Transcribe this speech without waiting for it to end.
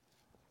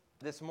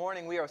This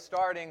morning we are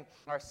starting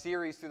our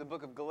series through the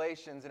book of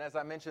Galatians, and as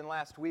I mentioned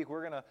last week,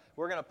 we're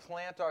gonna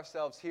plant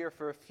ourselves here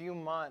for a few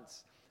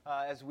months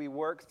as we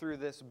work through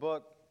this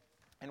book.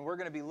 And we're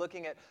going to be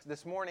looking at,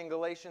 this morning,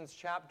 Galatians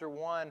chapter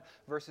 1,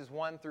 verses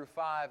 1 through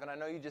 5. And I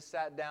know you just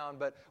sat down,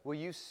 but will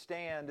you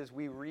stand as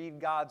we read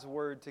God's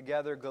Word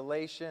together?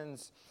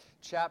 Galatians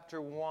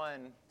chapter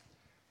 1,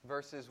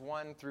 verses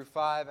 1 through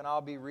 5. And I'll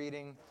be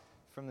reading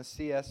from the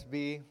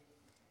CSB.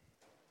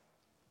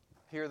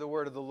 Hear the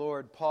word of the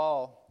Lord.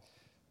 Paul,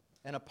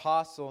 an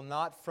apostle,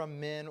 not from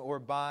men or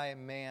by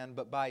man,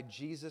 but by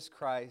Jesus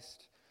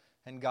Christ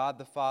and God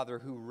the Father,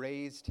 who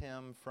raised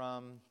him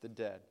from the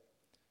dead,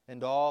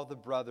 and all the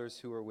brothers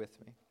who are with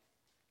me.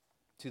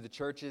 To the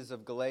churches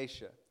of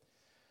Galatia,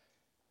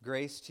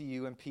 grace to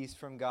you and peace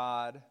from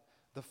God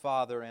the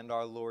Father and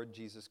our Lord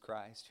Jesus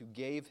Christ, who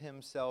gave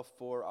himself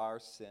for our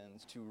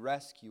sins to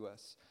rescue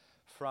us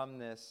from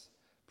this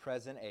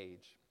present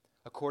age.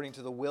 According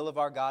to the will of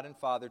our God and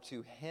Father,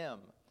 to him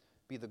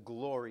be the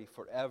glory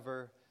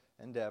forever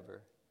and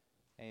ever.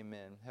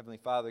 Amen. Heavenly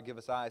Father, give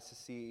us eyes to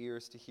see,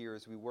 ears to hear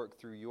as we work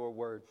through your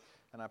word.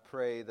 And I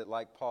pray that,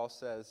 like Paul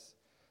says,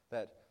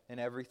 that in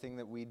everything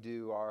that we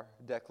do, our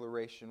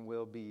declaration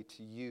will be,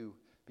 to you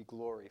be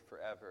glory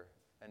forever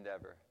and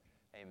ever.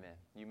 Amen.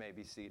 You may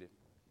be seated.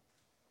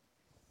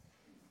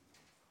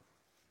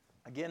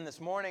 Again,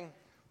 this morning,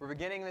 we're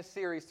beginning this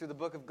series through the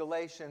book of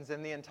Galatians,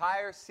 and the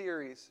entire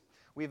series,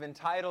 we've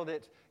entitled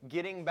it,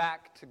 Getting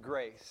Back to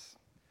Grace.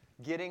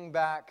 Getting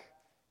Back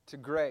to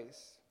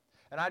Grace.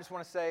 And I just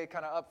want to say,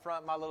 kind of up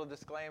front, my little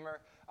disclaimer,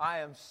 I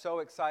am so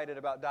excited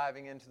about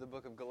diving into the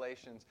book of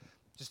Galatians.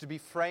 Just to be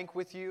frank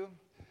with you,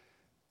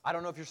 I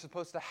don't know if you're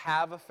supposed to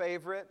have a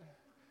favorite,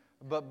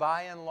 but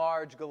by and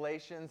large,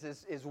 Galatians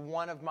is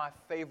one of my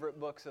favorite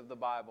books of the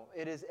Bible.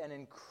 It is an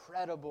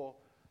incredible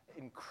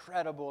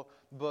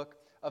book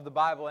of the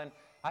Bible. And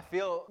I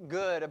feel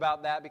good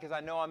about that because I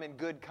know I'm in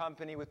good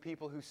company with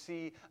people who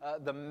see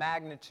the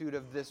magnitude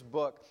of this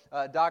book.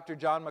 Dr.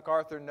 John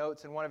MacArthur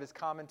notes in one of his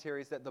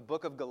commentaries that the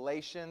book of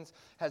Galatians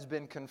has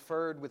been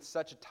conferred with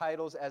such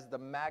titles as the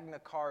Magna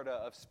Carta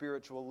of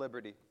spiritual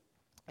liberty.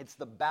 It's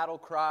the battle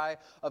cry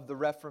of the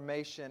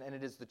Reformation, and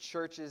it is the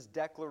church's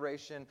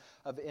declaration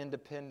of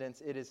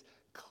independence. It is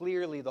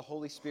clearly the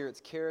Holy Spirit's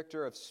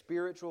character of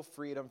spiritual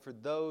freedom for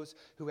those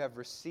who have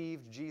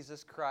received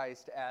Jesus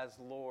Christ as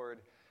Lord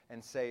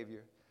and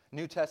Savior.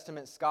 New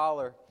Testament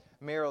scholar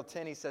Merrill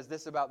Tenney says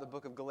this about the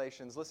book of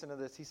Galatians. Listen to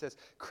this. He says,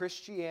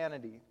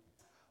 Christianity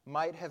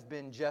might have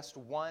been just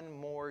one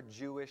more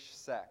Jewish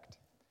sect,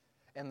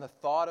 and the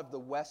thought of the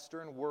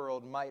Western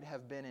world might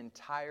have been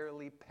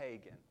entirely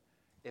pagan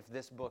if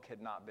this book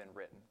had not been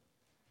written.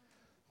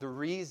 The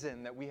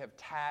reason that we have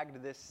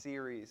tagged this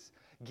series,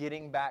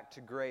 Getting Back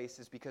to Grace,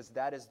 is because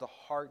that is the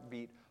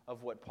heartbeat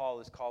of what Paul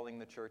is calling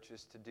the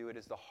churches to do. It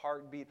is the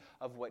heartbeat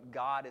of what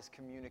God is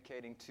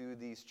communicating to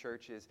these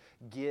churches.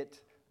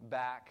 Get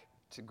back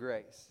to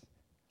grace.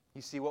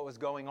 You see, what was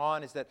going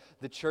on is that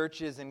the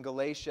churches in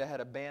Galatia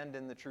had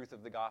abandoned the truth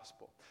of the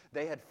gospel.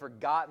 They had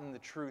forgotten the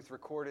truth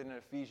recorded in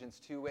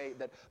Ephesians 2:8,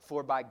 that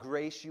for by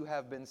grace you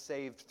have been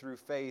saved through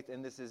faith,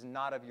 and this is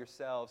not of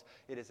yourselves,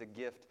 it is a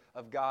gift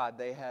of God.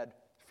 They had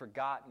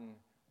forgotten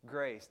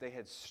grace. They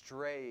had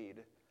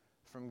strayed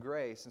from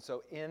grace. And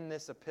so in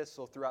this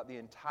epistle, throughout the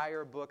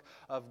entire book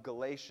of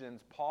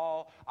Galatians,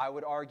 Paul, I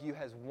would argue,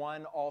 has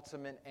one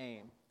ultimate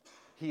aim.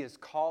 He is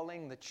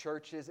calling the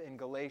churches in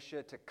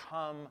Galatia to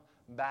come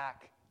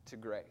back to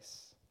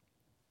grace.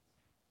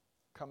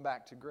 Come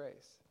back to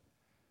grace.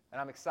 And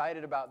I'm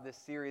excited about this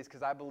series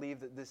because I believe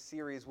that this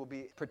series will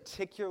be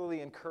particularly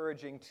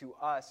encouraging to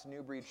us,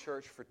 New Breed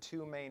Church, for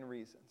two main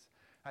reasons.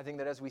 I think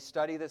that as we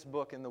study this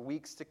book in the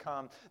weeks to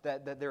come,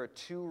 that there are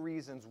two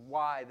reasons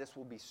why this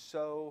will be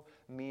so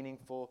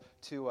meaningful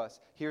to us.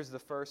 Here's the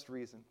first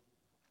reason.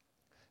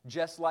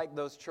 Just like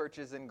those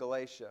churches in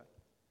Galatia,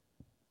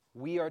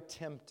 we are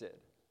tempted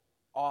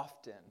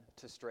often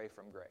to stray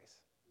from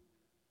grace.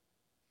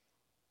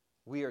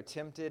 We are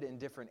tempted in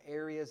different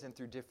areas and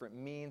through different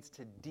means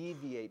to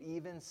deviate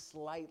even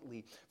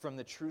slightly from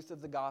the truth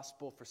of the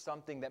gospel for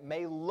something that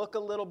may look a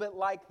little bit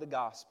like the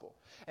gospel.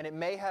 And it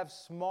may have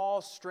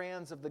small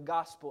strands of the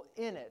gospel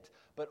in it,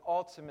 but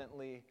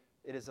ultimately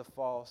it is a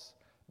false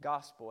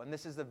gospel. And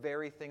this is the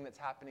very thing that's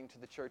happening to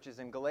the churches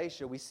in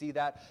Galatia. We see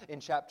that in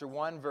chapter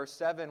 1, verse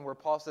 7, where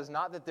Paul says,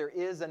 not that there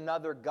is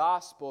another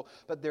gospel,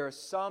 but there are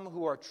some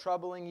who are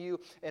troubling you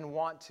and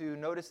want to,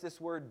 notice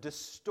this word,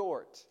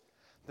 distort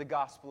the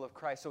gospel of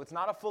Christ. So it's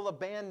not a full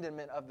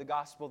abandonment of the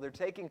gospel. They're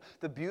taking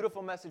the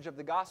beautiful message of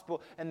the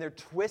gospel and they're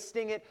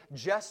twisting it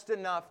just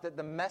enough that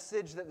the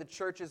message that the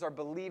churches are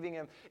believing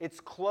in,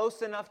 it's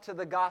close enough to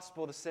the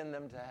gospel to send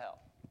them to hell.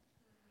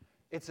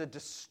 It's a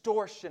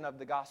distortion of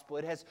the gospel.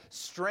 It has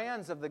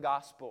strands of the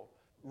gospel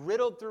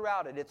riddled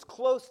throughout it. It's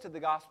close to the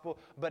gospel,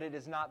 but it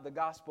is not the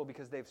gospel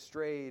because they've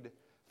strayed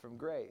from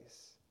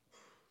grace.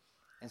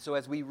 And so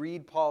as we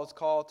read Paul's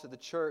call to the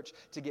church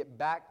to get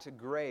back to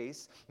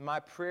grace,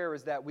 my prayer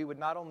is that we would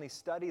not only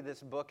study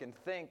this book and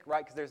think,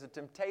 right, because there's a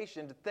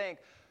temptation to think,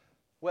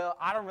 Well,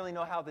 I don't really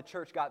know how the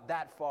church got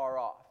that far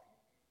off.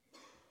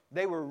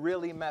 They were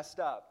really messed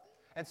up.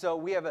 And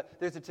so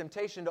there's a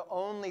temptation to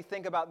only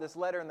think about this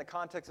letter in the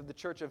context of the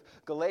church of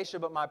Galatia,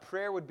 but my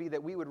prayer would be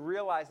that we would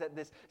realize that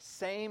this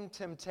same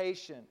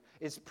temptation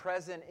is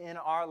present in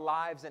our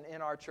lives and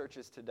in our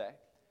churches today.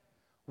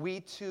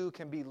 We too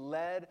can be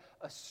led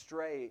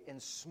astray in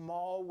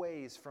small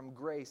ways from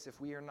grace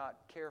if we are not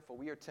careful.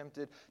 We are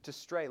tempted to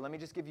stray. Let me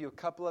just give you a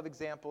couple of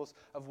examples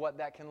of what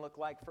that can look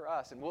like for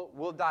us. And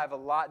we'll dive a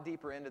lot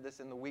deeper into this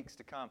in the weeks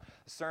to come.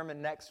 The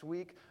sermon next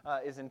week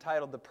is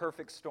entitled The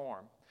Perfect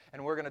Storm.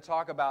 And we're going to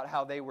talk about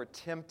how they were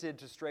tempted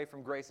to stray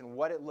from grace and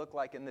what it looked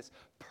like in this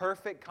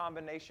perfect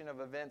combination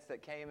of events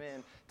that came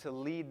in to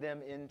lead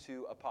them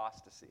into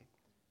apostasy.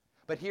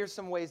 But here's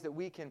some ways that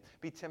we can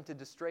be tempted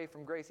to stray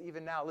from grace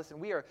even now. Listen,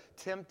 we are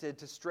tempted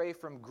to stray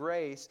from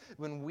grace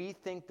when we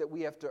think that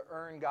we have to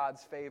earn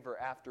God's favor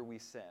after we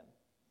sin.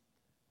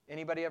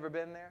 Anybody ever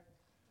been there?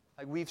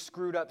 Like we've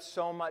screwed up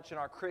so much in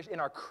our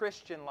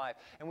Christian life,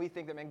 and we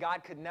think that, man,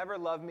 God could never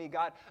love me.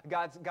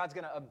 God's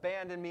going to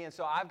abandon me, and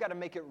so I've got to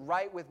make it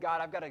right with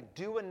God. I've got to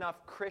do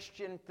enough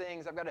Christian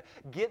things. I've got to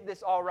get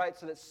this all right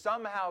so that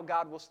somehow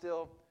God will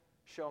still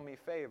show me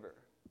favor.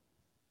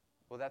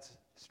 Well, that's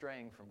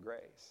straying from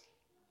grace.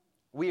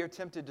 We are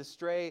tempted to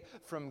stray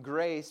from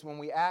grace when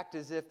we act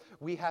as if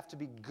we have to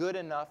be good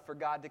enough for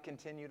God to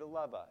continue to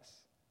love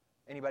us.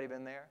 Anybody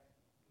been there?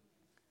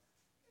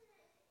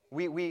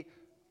 We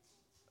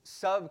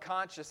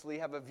subconsciously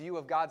have a view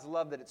of God's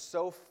love that it's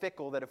so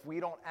fickle that if we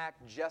don't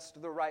act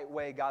just the right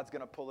way, God's going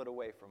to pull it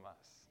away from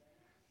us.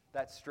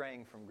 That's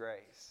straying from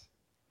grace.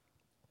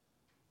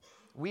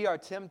 We are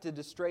tempted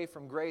to stray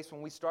from grace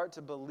when we start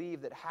to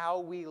believe that how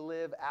we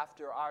live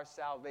after our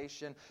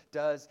salvation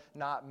does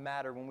not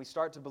matter. When we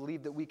start to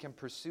believe that we can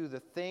pursue the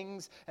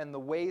things and the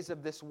ways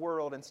of this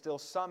world and still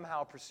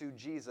somehow pursue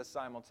Jesus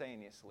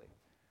simultaneously.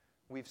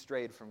 We've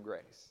strayed from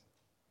grace.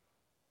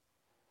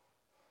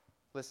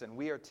 Listen,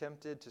 we are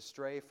tempted to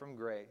stray from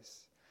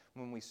grace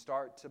when we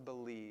start to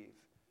believe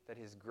that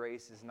His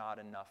grace is not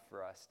enough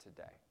for us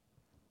today.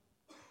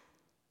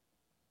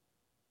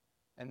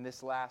 And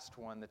this last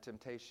one, the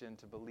temptation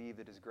to believe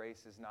that His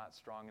grace is not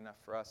strong enough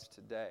for us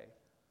today.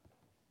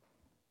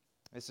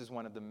 This is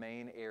one of the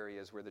main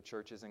areas where the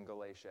churches in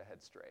Galatia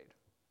had strayed.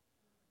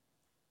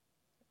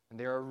 And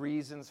there are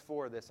reasons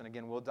for this. And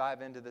again, we'll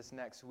dive into this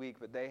next week.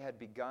 But they had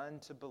begun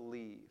to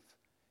believe,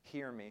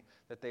 hear me,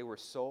 that they were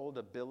sold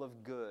a bill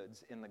of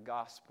goods in the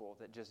gospel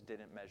that just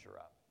didn't measure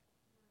up.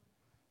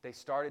 They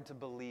started to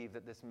believe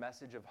that this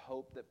message of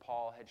hope that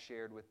Paul had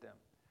shared with them,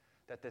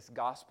 that this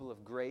gospel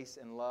of grace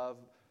and love,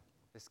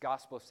 this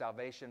gospel of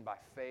salvation by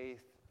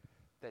faith,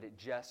 that it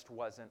just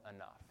wasn't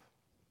enough.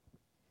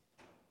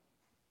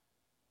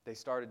 They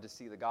started to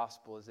see the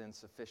gospel as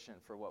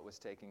insufficient for what was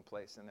taking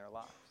place in their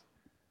lives.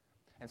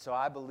 And so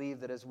I believe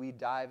that as we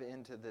dive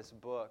into this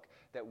book,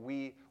 that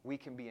we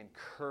can be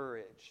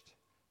encouraged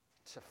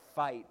to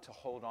fight to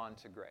hold on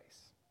to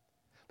grace.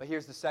 But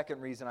here's the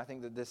second reason I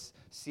think that this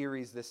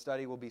series, this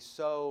study will be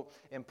so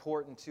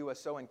important to us,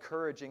 so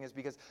encouraging, is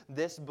because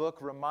this book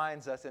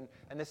reminds us, and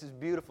this is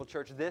beautiful,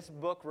 church, this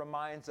book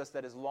reminds us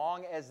that as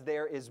long as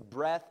there is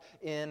breath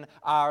in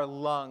our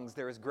lungs,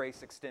 there is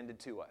grace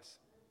extended to us.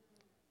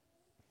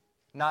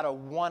 Not a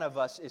one of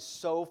us is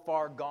so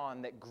far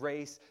gone that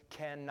grace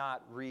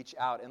cannot reach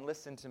out. And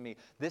listen to me,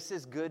 this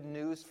is good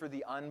news for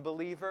the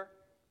unbeliever,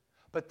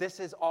 but this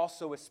is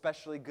also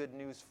especially good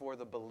news for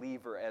the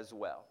believer as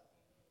well.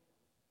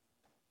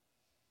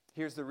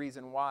 Here's the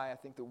reason why I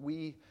think that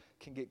we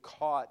can get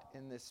caught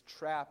in this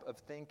trap of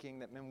thinking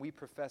that, man, we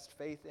professed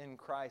faith in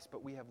Christ,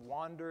 but we have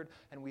wandered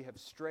and we have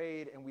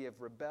strayed and we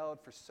have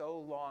rebelled for so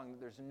long that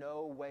there's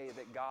no way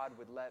that God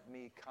would let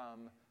me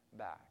come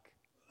back.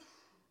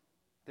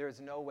 There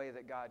is no way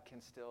that God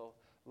can still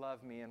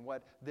love me. And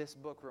what this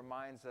book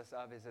reminds us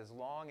of is as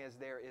long as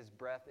there is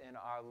breath in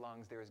our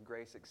lungs, there is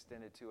grace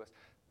extended to us.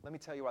 Let me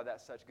tell you why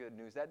that's such good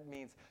news. That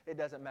means it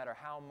doesn't matter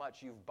how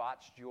much you've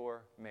botched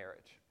your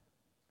marriage.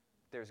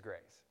 There's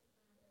grace.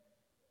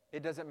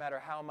 It doesn't matter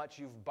how much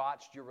you've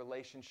botched your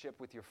relationship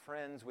with your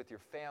friends, with your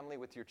family,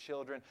 with your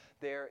children.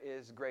 There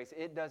is grace.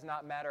 It does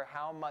not matter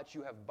how much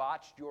you have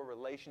botched your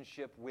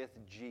relationship with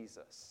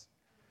Jesus.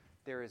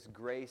 There is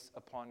grace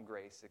upon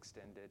grace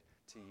extended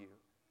to you.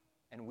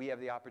 And we have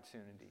the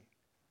opportunity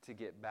to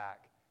get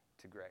back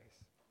to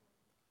grace.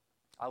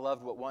 I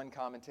loved what one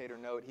commentator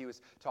noted. He was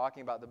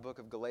talking about the book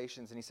of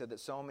Galatians, and he said that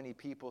so many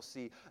people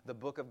see the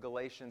book of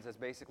Galatians as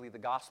basically the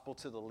gospel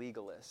to the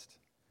legalist.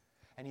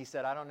 And he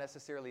said, I don't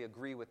necessarily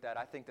agree with that.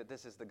 I think that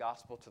this is the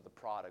gospel to the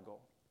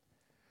prodigal.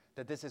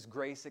 That this is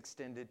grace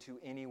extended to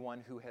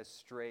anyone who has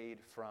strayed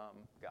from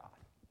God.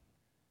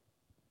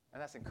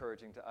 And that's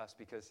encouraging to us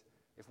because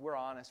if we're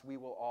honest, we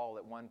will all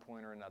at one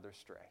point or another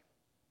stray.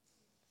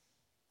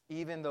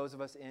 Even those of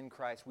us in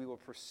Christ, we will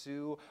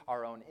pursue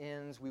our own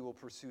ends. We will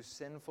pursue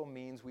sinful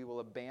means. We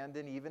will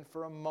abandon, even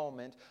for a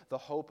moment, the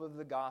hope of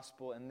the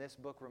gospel. And this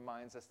book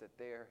reminds us that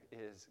there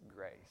is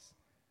grace.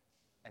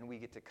 And we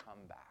get to come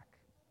back.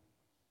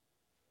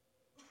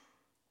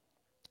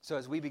 So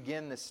as we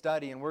begin this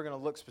study, and we're going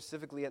to look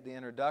specifically at the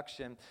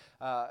introduction,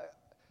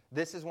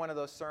 this is one of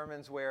those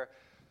sermons where,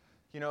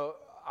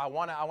 I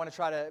want to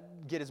try to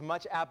get as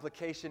much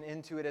application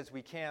into it as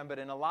we can, but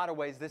in a lot of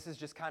ways, this is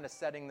just kind of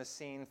setting the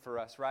scene for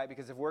us, right?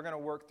 Because if we're going to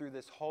work through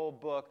this whole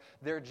book,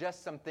 there are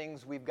just some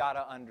things we've got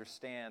to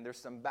understand. There's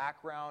some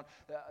background,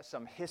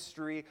 some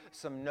history,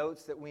 some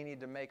notes that we need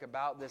to make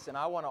about this, and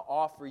I want to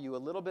offer you a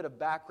little bit of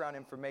background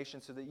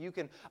information so that you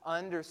can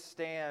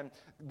understand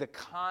the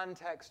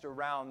context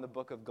around the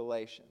book of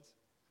Galatians.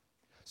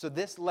 So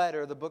this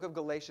letter, the book of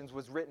Galatians,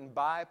 was written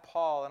by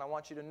Paul, and I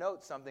want you to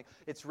note something.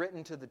 It's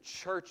written to the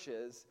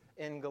churches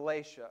in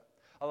Galatia.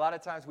 A lot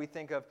of times we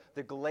think of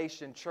the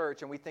Galatian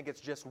church, and we think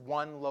it's just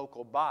one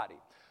local body.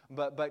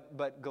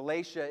 But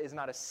Galatia is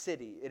not a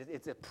city.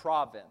 It's a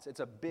province. It's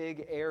a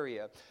big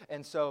area.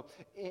 And so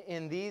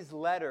in these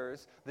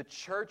letters, the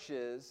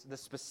churches, the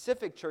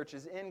specific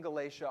churches in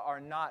Galatia are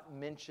not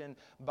mentioned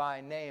by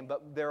name.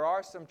 But there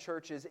are some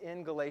churches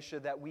in Galatia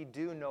that we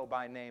do know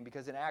by name,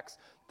 because in Acts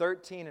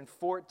 13 and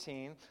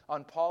 14,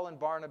 on Paul and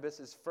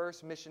Barnabas'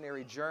 first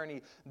missionary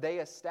journey, they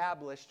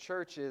established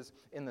churches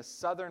in the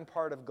southern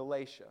part of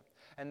Galatia.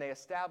 And they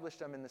established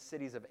them in the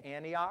cities of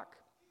Antioch,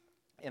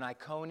 in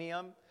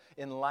Iconium,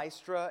 in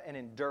Lystra, and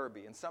in Derbe.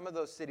 And some of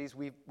those cities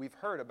we've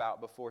heard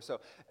about before. So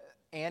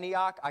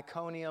Antioch,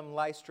 Iconium,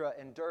 Lystra,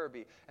 and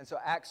Derbe. And so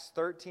Acts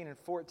 13 and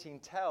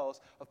 14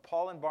 tells of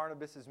Paul and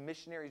Barnabas'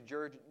 missionary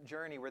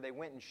journey where they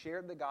went and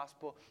shared the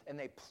gospel and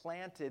they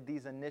planted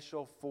these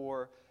initial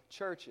 4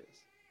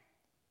 churches.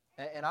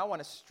 And I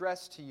want to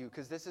stress to you,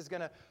 because this is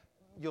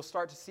you'll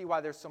start to see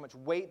why there's so much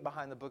weight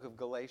behind the book of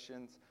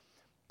Galatians.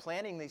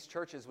 Planting these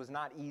churches was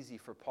not easy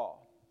for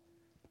Paul.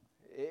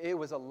 It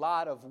was a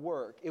lot of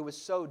work. It was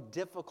so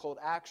difficult,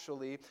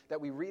 actually,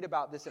 that we read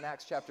about this in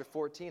Acts chapter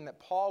 14,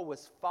 that Paul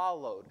was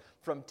followed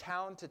from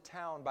town to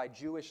town by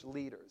Jewish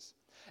leaders.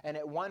 And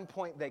at one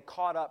point, they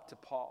caught up to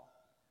Paul,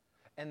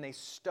 and they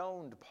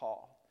stoned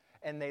Paul,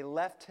 and they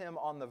left him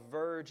on the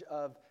verge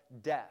of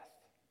death.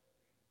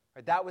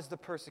 That was the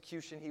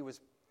persecution he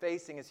was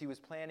facing as he was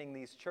planning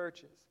these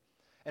churches.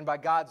 And by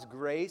God's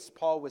grace,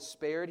 Paul was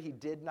spared. He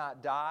did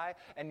not die,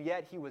 and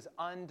yet he was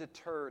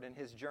undeterred in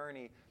his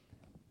journey.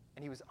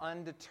 And he was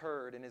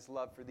undeterred in his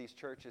love for these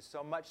churches,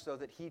 so much so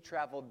that he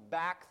traveled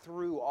back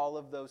through all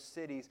of those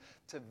cities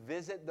to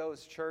visit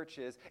those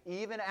churches,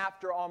 even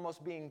after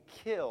almost being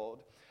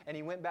killed. And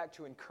he went back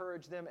to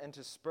encourage them and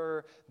to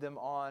spur them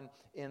on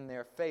in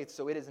their faith.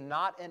 So it is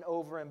not an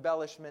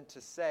over-embellishment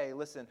to say,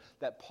 listen,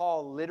 that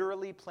Paul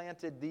literally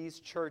planted these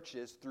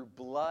churches through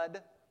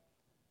blood,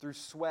 through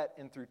sweat,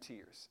 and through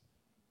tears.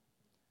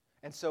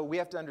 And so we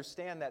have to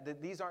understand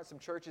that these aren't some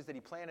churches that he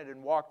planted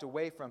and walked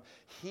away from.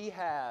 He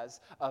has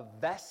a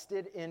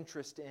vested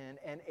interest in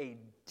and a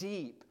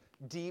deep,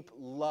 deep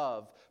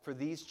love for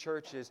these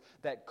churches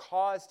that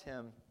caused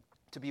him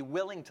to be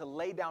willing to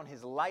lay down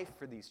his life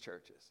for these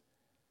churches.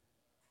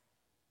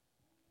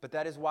 But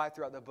that is why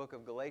throughout the book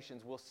of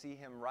Galatians, we'll see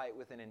him write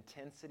with an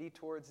intensity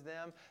towards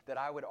them that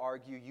I would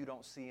argue you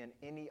don't see in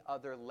any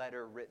other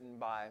letter written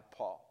by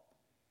Paul.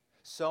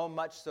 So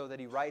much so that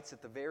he writes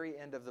at the very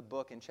end of the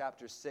book in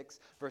chapter 6,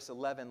 verse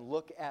 11,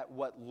 look at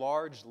what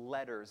large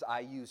letters I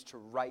used to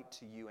write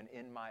to you and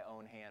in my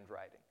own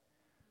handwriting.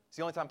 It's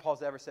the only time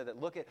Paul's ever said that.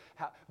 Look at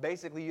how,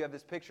 basically you have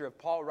this picture of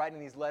Paul writing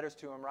these letters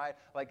to him, right?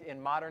 Like in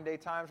modern day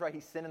times, right?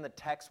 He's sending the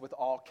text with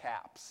all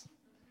caps.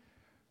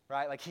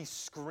 Right? Like he's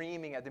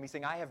screaming at them. He's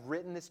saying, I have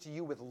written this to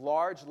you with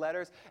large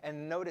letters.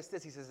 And notice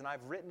this, he says, and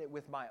I've written it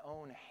with my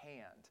own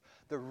hand.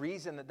 The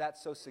reason that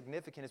that's so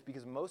significant is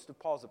because most of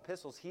Paul's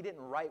epistles, he didn't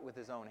write with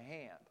his own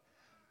hand.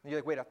 And you're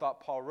like, wait, I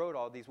thought Paul wrote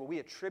all these. Well, we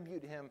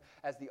attribute him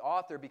as the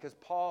author because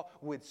Paul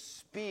would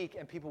speak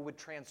and people would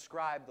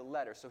transcribe the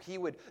letter. So he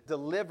would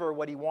deliver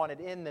what he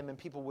wanted in them and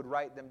people would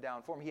write them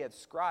down for him. He had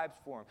scribes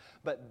for him.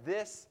 But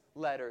this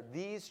letter,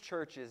 these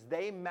churches,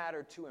 they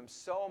mattered to him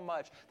so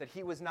much that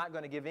he was not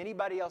going to give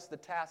anybody else the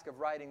task of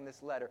writing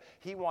this letter.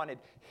 He wanted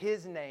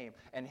his name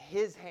and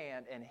his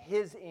hand and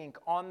his ink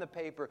on the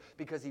paper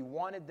because he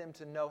wanted them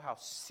to know how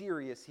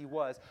serious he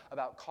was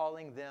about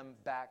calling them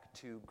back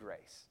to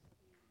grace.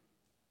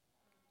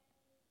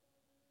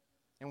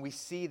 And we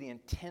see the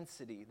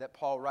intensity that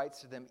Paul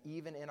writes to them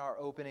even in our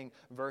opening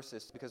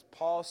verses because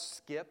Paul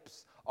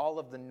skips all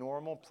of the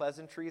normal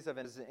pleasantries of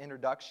his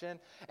introduction,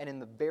 and in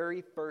the very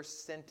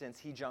first sentence,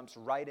 he jumps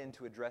right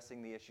into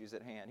addressing the issues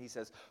at hand. He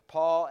says,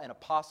 Paul, an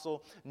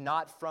apostle,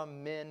 not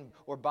from men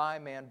or by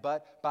man,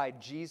 but by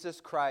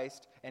Jesus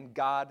Christ and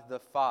God the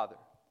Father.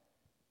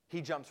 He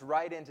jumps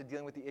right into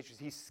dealing with the issues.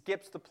 He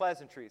skips the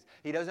pleasantries.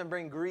 He doesn't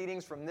bring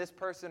greetings from this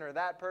person or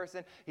that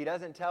person. He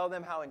doesn't tell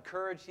them how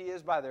encouraged he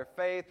is by their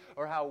faith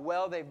or how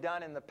well they've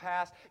done in the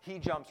past. He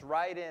jumps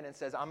right in and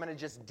says, I'm going to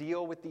just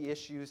deal with the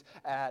issues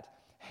at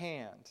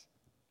hand.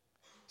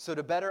 So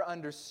to better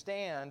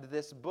understand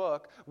this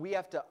book, we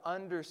have to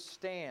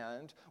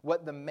understand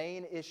what the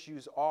main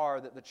issues are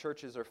that the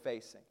churches are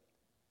facing.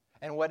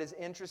 And what is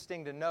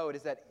interesting to note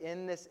is that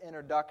in this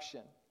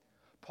introduction,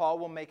 Paul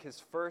will make his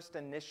first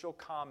initial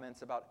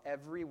comments about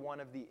every one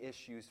of the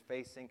issues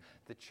facing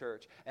the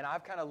church. And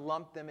I've kind of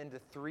lumped them into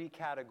three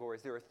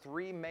categories. There are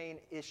three main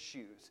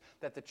issues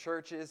that the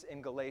churches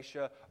in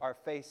Galatia are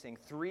facing.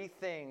 Three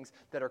things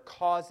that are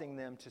causing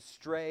them to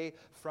stray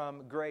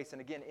from grace.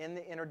 And again, in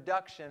the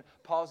introduction,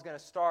 Paul's going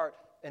to start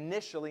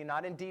initially,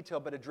 not in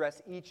detail, but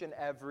address each and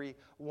every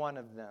one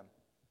of them.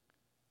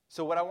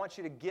 So what I want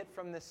you to get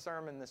from this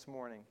sermon this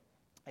morning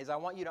is I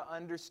want you to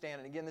understand,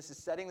 and again, this is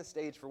setting the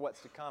stage for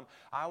what's to come.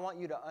 I want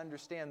you to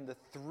understand the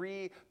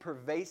three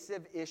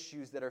pervasive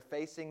issues that are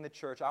facing the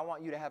church. I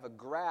want you to have a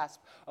grasp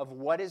of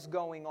what is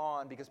going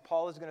on, because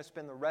Paul is going to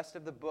spend the rest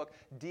of the book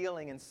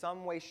dealing in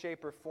some way,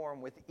 shape, or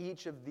form with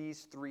each of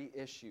these three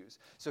issues.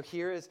 So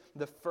here is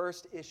the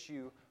first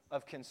issue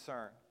of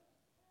concern.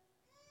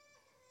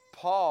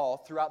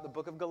 Paul, throughout the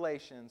book of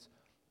Galatians,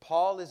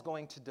 Paul is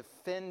going to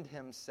defend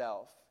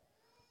himself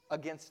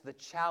against the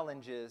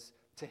challenges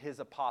to his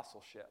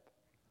apostleship.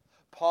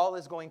 Paul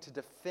is going to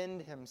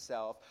defend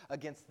himself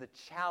against the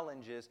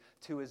challenges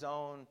to his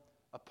own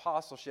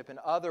apostleship. In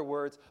other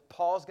words,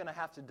 Paul's going to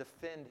have to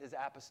defend his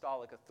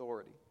apostolic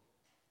authority.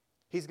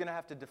 He's going to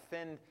have to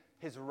defend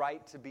his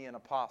right to be an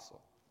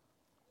apostle.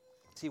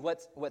 See,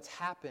 what's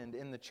happened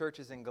in the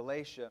churches in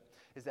Galatia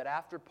is that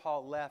after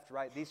Paul left,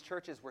 right, these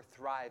churches were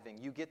thriving.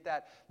 You get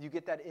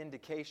that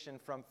indication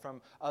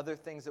from other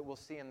things that we'll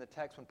see in the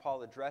text when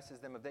Paul addresses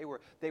them.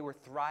 They were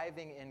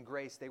thriving in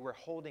grace. They were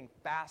holding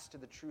fast to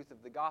the truth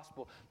of the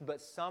gospel.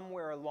 But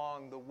somewhere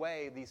along the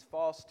way, these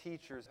false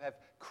teachers have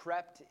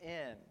crept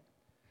in.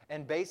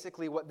 And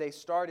basically what they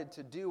started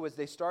to do was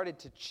they started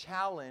to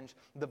challenge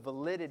the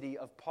validity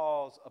of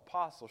Paul's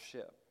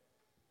apostleship.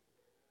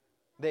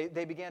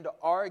 They began to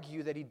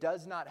argue that he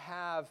does not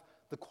have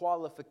the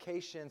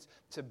qualifications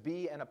to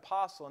be an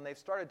apostle. And they've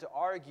started to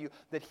argue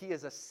that he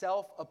is a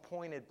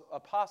self-appointed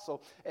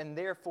apostle, and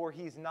therefore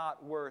he's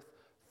not worth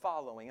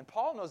following. And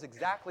Paul knows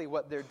exactly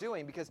what they're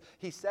doing, because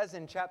he says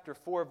in chapter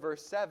 4,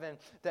 verse 7,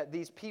 that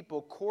these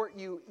people court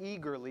you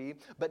eagerly,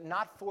 but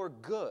not for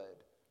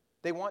good.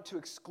 They want to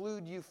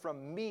exclude you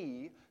from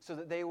me so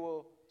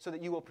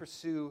that you will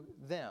pursue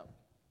them.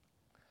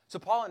 So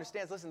Paul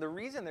understands, listen, the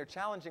reason they're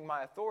challenging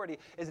my authority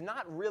is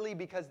not really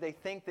because they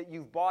think that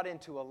you've bought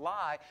into a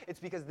lie. It's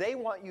because they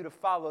want you to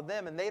follow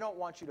them and they don't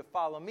want you to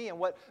follow me. And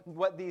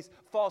what these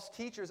false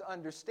teachers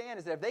understand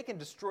is that if they can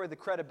destroy the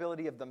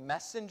credibility of the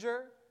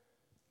messenger,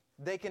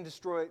 they can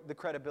destroy the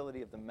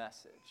credibility of the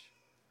message.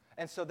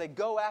 And so they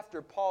go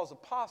after Paul's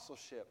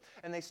apostleship,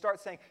 and they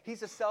start saying,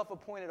 he's a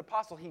self-appointed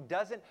apostle. He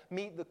doesn't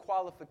meet the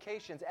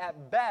qualifications.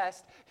 At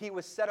best, he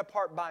was set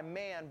apart by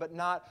man, but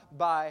not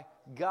by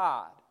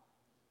God.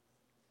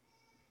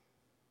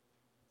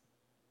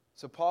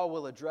 So Paul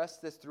will address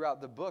this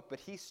throughout the book, but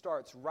he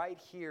starts right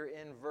here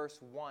in verse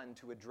 1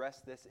 to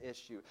address this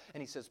issue.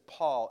 And he says,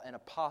 Paul, an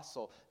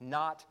apostle,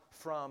 not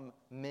from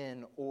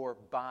men or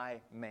by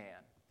man,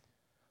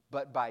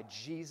 but by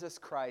Jesus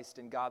Christ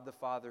and God the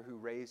Father who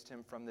raised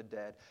him from the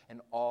dead,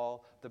 and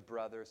all the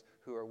brothers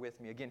who are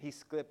with me. Again, he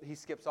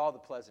skips all the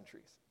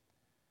pleasantries.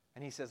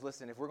 And he says,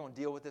 listen, if we're going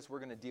to deal with this, we're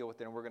going to deal with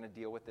it, and we're going to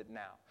deal with it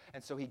now.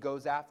 And so he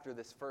goes after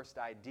this first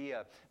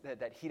idea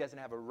that he doesn't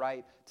have a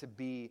right to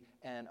be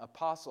an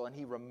apostle. And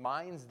he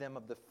reminds them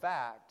of the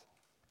fact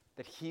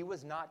that he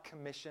was not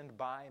commissioned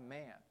by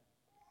man.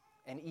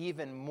 And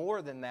even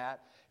more than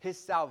that, his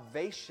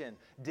salvation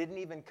didn't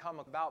even come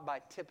about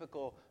by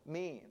typical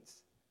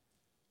means.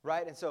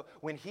 Right? And so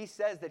when he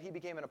says that he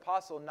became an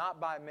apostle not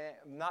by men,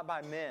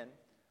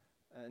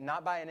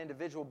 not by an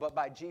individual, but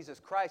by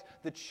Jesus Christ,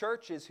 the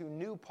churches who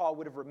knew Paul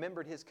would have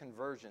remembered his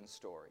conversion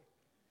story.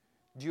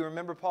 Do you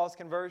remember Paul's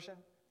conversion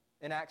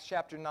in Acts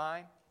chapter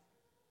 9?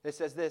 It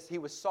says this, he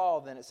was Saul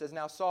then. It says,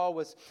 now Saul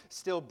was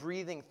still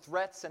breathing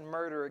threats and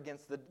murder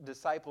against the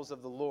disciples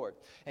of the Lord.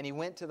 And he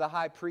went to the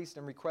high priest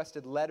and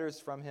requested letters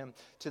from him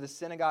to the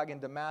synagogue in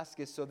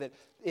Damascus, so that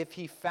if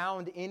he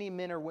found any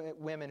men or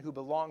women who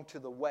belonged to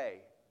the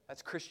way,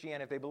 that's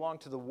Christianity, if they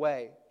belonged to the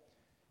way,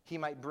 he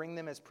might bring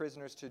them as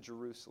prisoners to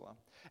Jerusalem.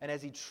 And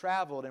as he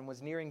traveled and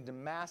was nearing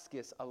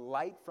Damascus, a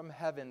light from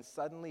heaven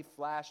suddenly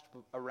flashed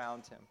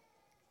around him.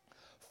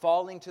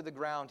 Falling to the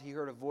ground, he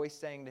heard a voice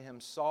saying to him,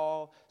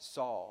 Saul,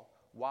 Saul,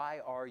 why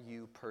are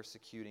you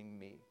persecuting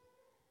me?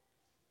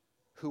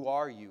 Who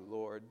are you,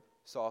 Lord?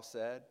 Saul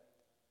said.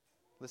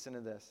 Listen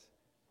to this.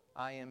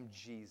 I am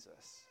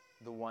Jesus,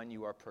 the one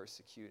you are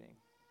persecuting.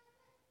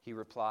 He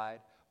replied,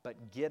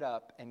 but get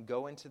up and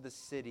go into the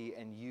city,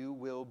 and you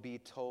will be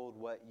told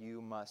what you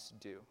must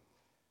do.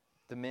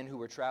 The men who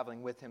were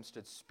traveling with him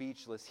stood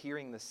speechless,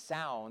 hearing the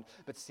sound,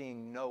 but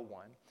seeing no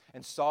one.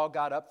 And Saul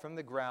got up from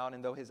the ground,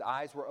 and though his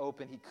eyes were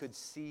open, he could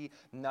see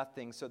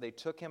nothing. So they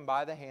took him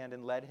by the hand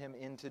and led him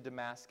into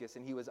Damascus.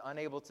 And he was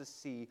unable to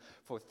see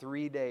for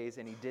 3 days,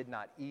 and he did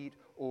not eat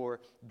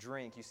or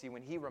drink. You see,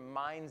 when he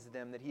reminds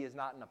them that he is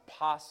not an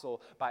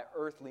apostle by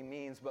earthly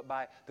means, but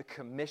by the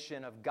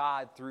commission of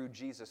God through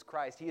Jesus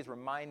Christ, he is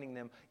reminding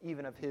them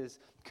even of his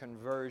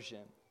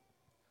conversion.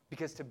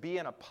 Because to be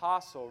an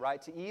apostle,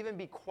 right, to even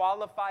be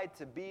qualified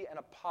to be an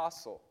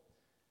apostle,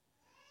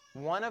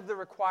 One of the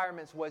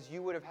requirements was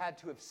you would have had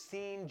to have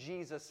seen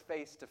Jesus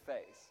face to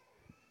face.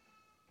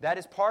 That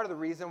is part of the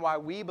reason why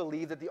we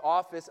believe that the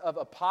office of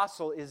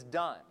apostle is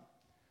done.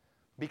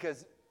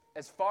 Because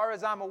as far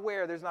as I'm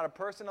aware, there's not a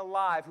person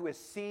alive who has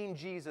seen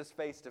Jesus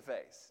face to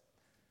face.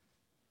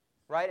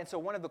 Right? And so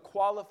one of the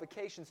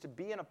qualifications to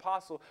be an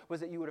apostle was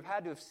that you would have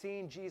had to have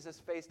seen Jesus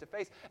face to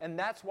face. And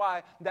that's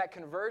why that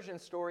conversion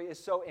story is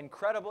so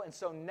incredible and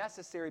so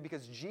necessary,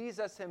 because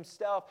Jesus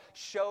himself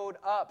showed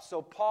up.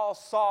 So Paul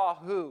saw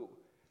who?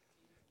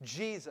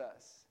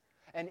 Jesus.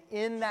 And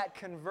in that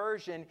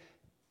conversion,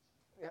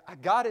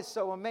 God is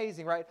so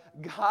amazing, right?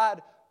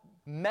 God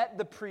met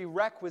the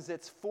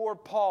prerequisites for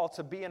Paul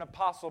to be an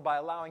apostle by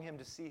allowing him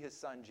to see his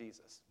son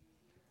Jesus.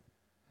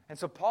 And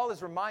so Paul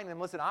is reminding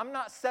them, listen, I'm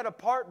not set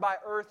apart by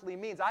earthly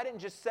means. I didn't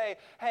just say,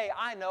 hey,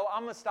 I know,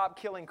 I'm going to stop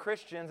killing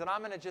Christians and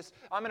I'm going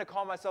to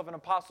call myself an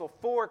apostle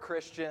for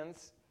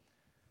Christians.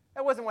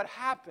 That wasn't what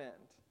happened.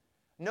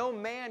 No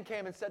man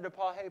came and said to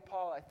Paul, hey,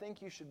 Paul, I think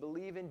you should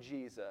believe in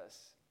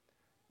Jesus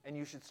and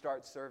you should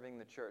start serving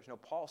the church. No,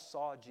 Paul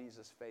saw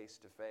Jesus face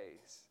to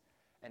face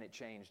and it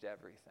changed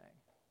everything.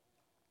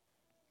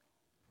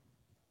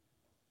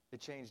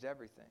 It changed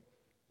everything.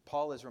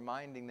 Paul is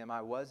reminding them,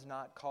 I was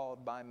not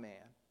called by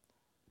man,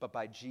 but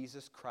by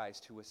Jesus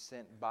Christ, who was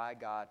sent by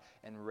God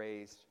and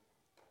raised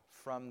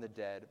from the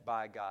dead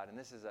by God. And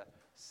this is a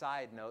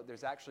side note.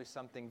 There's actually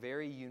something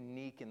very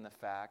unique in the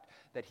fact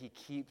that he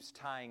keeps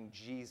tying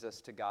Jesus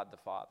to God the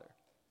Father.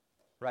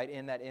 Right?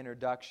 In that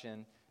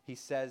introduction, he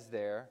says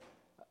there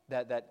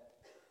that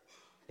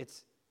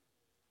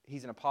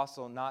he's an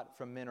apostle not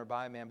from men or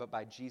by man, but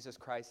by Jesus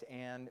Christ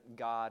and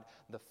God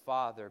the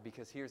Father.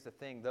 Because here's the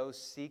thing,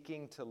 those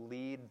seeking to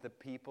lead the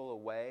people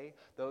away,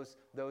 those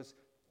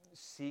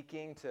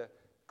seeking to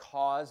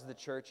cause the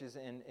churches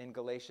in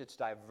Galatia to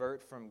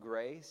divert from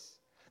grace,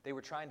 they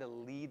were trying to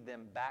lead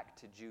them back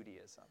to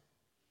Judaism.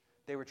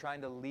 They were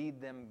trying to lead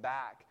them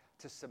back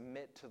to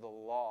submit to the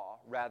law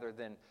rather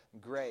than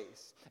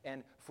grace.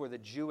 And for the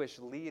Jewish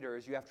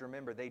leaders, you have to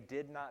remember, they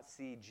did not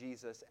see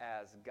Jesus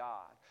as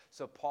God.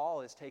 So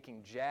Paul is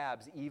taking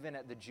jabs even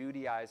at the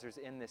Judaizers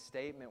in this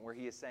statement where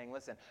he is saying,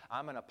 listen,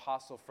 I'm an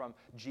apostle from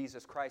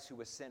Jesus Christ who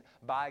was sent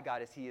by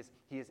God, as he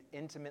is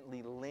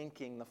intimately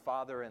linking the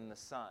Father and the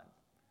Son.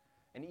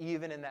 And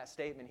even in that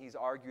statement, he's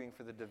arguing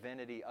for the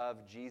divinity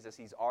of Jesus.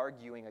 He's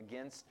arguing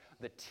against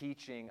the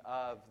teaching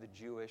of the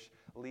Jewish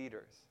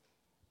leaders.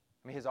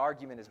 I mean, his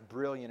argument is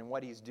brilliant, and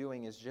what he's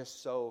doing is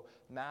just so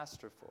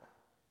masterful.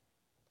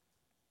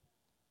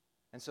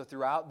 And so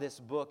throughout this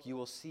book, you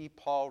will see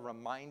Paul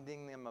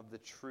reminding them of the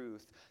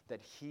truth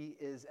that he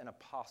is an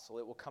apostle.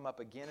 It will come up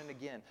again and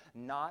again,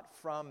 not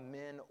from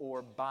men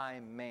or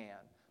by man,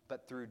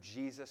 but through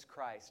Jesus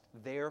Christ.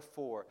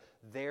 Therefore,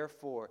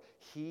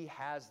 he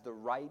has the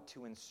right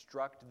to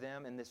instruct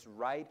them, and this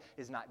right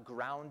is not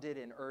grounded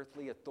in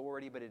earthly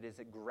authority, but it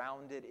is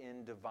grounded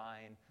in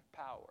divine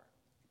power.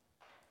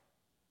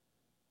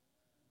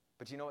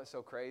 But you know what's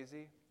so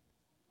crazy?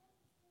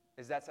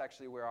 Is that's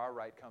actually where our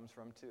right comes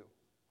from too.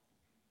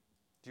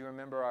 Do you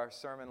remember our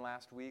sermon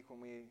last week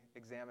when we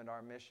examined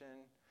our mission?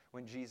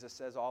 When Jesus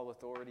says, all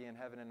authority in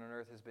heaven and on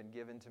earth has been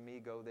given to me.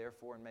 Go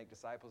therefore and make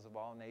disciples of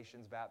all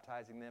nations,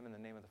 baptizing them in the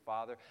name of the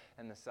Father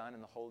and the Son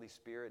and the Holy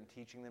Spirit, and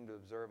teaching them to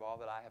observe all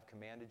that I have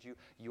commanded you.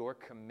 Your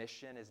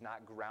commission is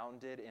not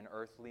grounded in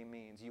earthly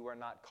means. You are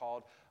not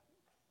called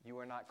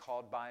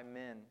by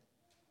men.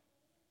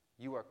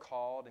 You are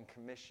called and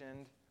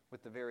commissioned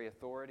with the very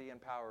authority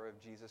and power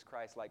of Jesus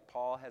Christ. Like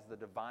Paul has the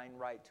divine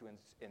right to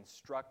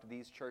instruct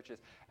these churches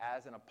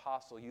as an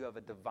apostle, you have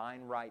a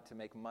divine right to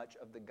make much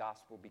of the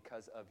gospel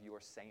because of your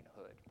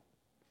sainthood.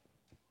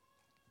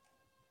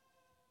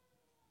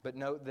 But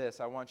note this,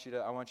 I want you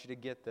to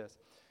get this.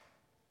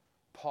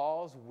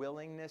 Paul's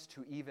willingness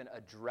to even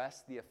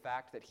address the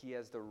fact that he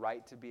has the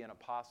right to be an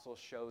apostle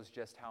shows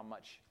just how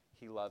much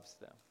he loves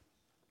them.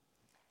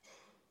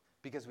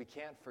 Because we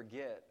can't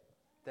forget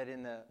that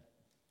in the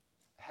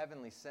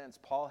heavenly sense,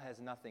 Paul has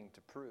nothing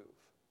to prove.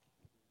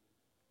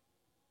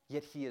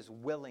 Yet he is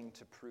willing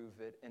to prove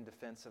it in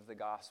defense of the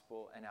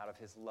gospel and out of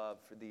his love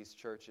for these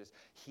churches.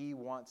 He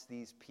wants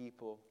these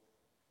people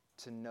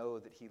to know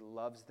that he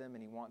loves them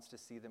and he wants to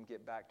see them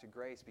get back to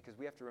grace, because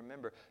we have to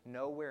remember,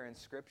 nowhere in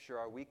Scripture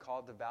are we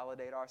called to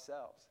validate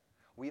ourselves.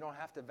 We don't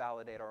have to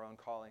validate our own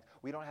calling.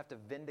 We don't have to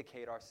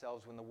vindicate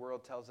ourselves when the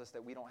world tells us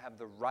that we don't have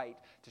the right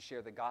to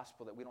share the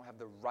gospel, that we don't have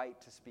the right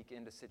to speak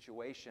into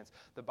situations.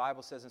 The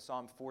Bible says in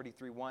Psalm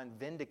 43:1,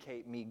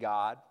 vindicate me,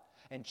 God,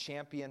 and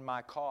champion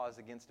my cause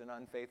against an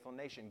unfaithful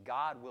nation.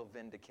 God will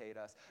vindicate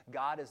us.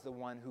 God is the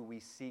one who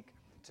we seek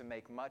to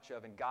make much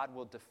of, and God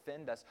will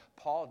defend us.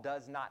 Paul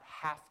does not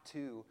have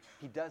to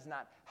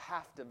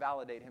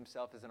validate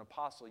himself as an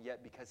apostle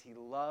yet, because he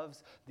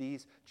loves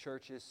these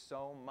churches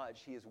so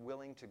much. He is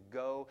willing to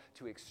go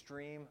to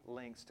extreme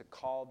lengths to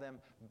call them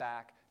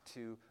back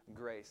to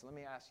grace. Let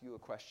me ask you a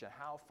question.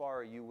 How far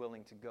are you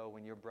willing to go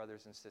when your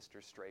brothers and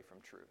sisters stray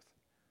from truth?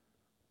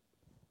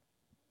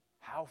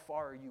 How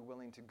far are you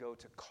willing to go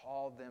to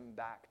call them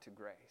back to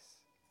grace?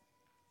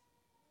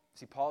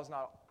 See, Paul's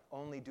not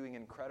only doing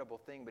an incredible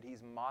thing, but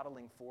he's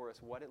modeling for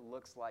us what it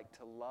looks like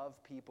to love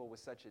people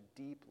with such a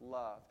deep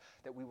love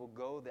that we will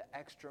go the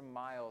extra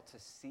mile to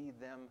see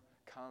them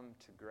come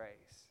to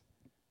grace.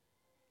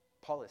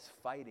 Paul is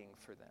fighting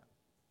for them.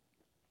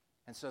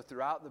 And so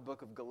throughout the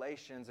book of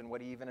Galatians and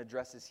what he even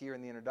addresses here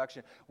in the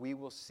introduction, we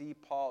will see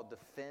Paul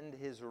defend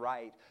his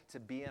right to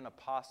be an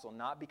apostle,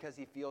 not because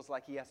he feels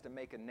like he has to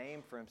make a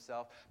name for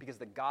himself, because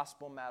the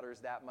gospel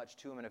matters that much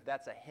to him. And if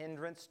that's a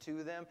hindrance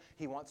to them,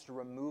 he wants to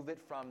remove it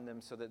from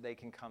them so that they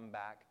can come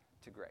back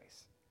to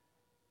grace.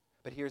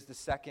 But here's the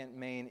second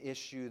main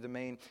issue, the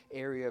main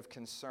area of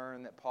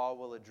concern that Paul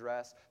will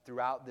address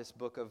throughout this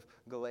book of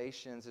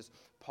Galatians is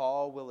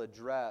Paul will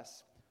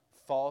address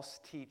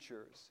false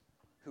teachers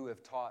who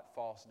have taught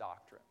false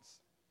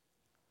doctrines.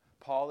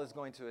 Paul is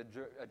going to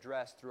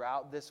address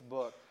throughout this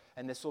book,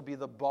 and this will be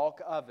the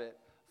bulk of it,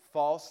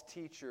 false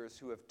teachers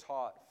who have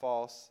taught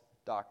false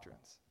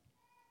doctrines.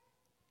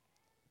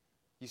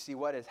 You see,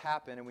 what has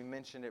happened, and we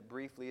mentioned it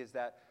briefly, is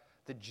that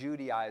the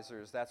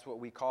Judaizers, that's what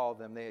we call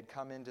them, they had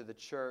come into the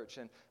church,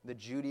 and the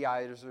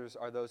Judaizers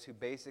are those who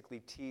basically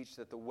teach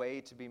that the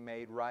way to be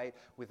made right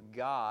with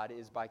God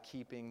is by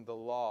keeping the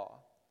law.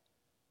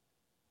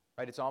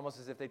 Right? It's almost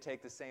as if they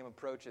take the same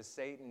approach as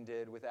Satan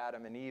did with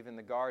Adam and Eve in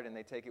the garden.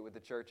 They take it with the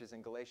churches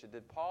in Galatia.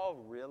 Did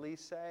Paul really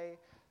say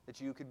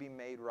that you could be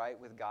made right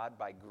with God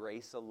by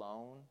grace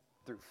alone,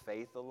 through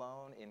faith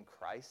alone, in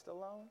Christ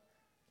alone?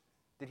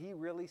 Did he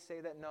really say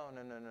that? No.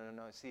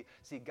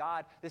 See,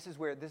 God, this is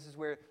where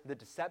the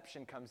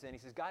deception comes in. He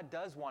says, God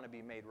does want to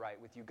be made right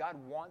with you. God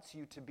wants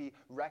you to be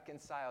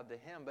reconciled to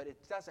him, but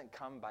it doesn't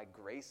come by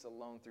grace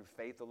alone, through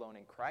faith alone,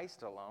 in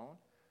Christ alone.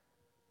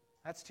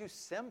 That's too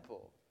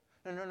simple.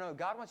 No.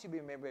 God wants you to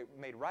be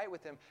made right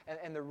with him.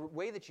 And the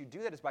way that you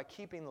do that is by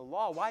keeping the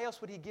law. Why else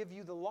would he give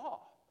you the law?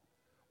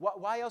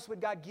 Why else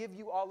would God give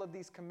you all of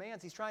these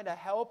commands? He's trying to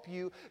help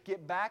you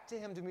get back to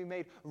him, to be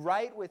made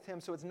right with him.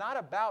 So it's not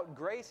about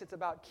grace. It's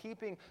about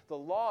keeping the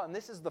law. And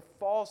this is the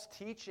false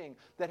teaching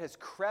that has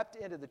crept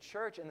into the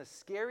church. And the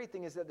scary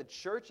thing is that the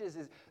church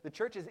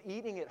is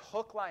eating it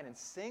hook, line, and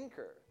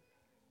sinker.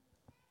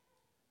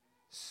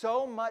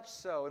 So much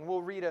so, and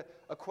we'll read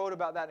a quote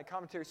about that in a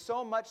commentary,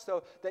 so much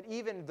so that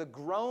even the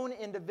grown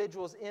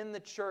individuals in the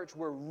church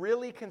were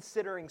really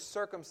considering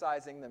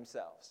circumcising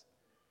themselves.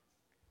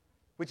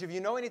 Which, if you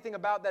know anything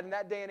about that, in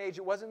that day and age,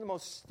 it wasn't the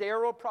most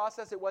sterile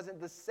process, it wasn't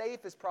the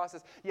safest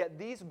process, yet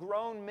these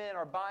grown men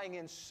are buying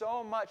in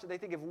so much that they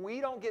think if we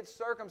don't get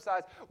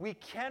circumcised, we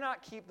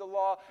cannot keep the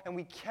law, and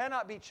we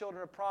cannot be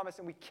children of promise,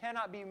 and we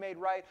cannot be made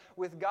right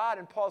with God.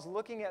 And Paul's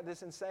looking at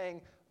this and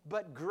saying,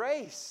 but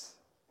grace.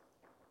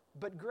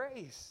 But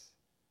grace.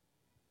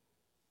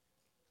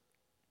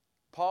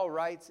 Paul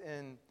writes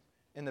in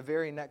the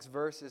very next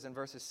verses, in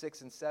verses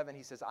 6 and 7,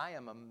 he says, I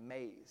am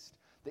amazed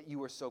that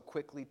you are so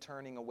quickly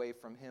turning away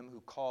from him who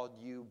called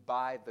you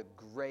by the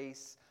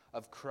grace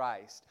of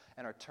Christ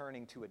and are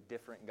turning to a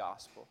different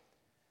gospel.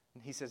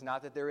 And he says,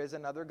 not that there is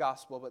another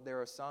gospel, but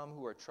there are some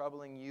who are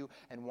troubling you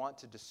and want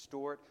to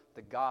distort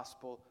the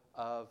gospel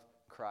of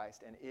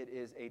Christ, and it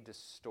is a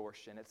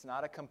distortion. It's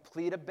not a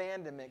complete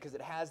abandonment because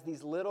it has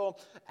these little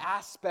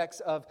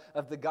aspects of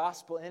the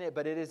gospel in it,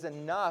 but it is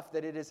enough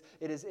that it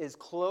is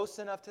close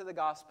enough to the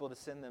gospel to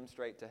send them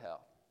straight to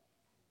hell.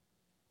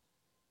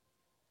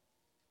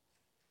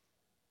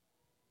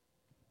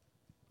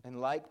 And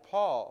like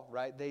Paul,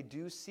 right, they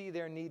do see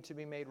their need to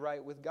be made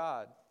right with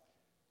God.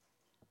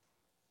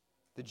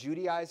 The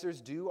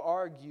Judaizers do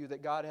argue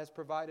that God has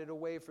provided a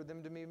way for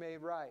them to be made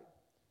right.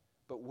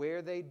 But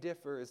where they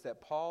differ is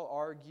that Paul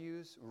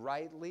argues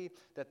rightly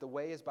that the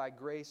way is by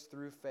grace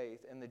through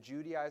faith, and the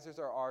Judaizers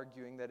are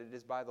arguing that it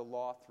is by the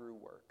law through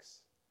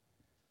works.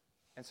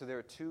 And so there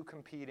are two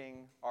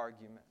competing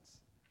arguments.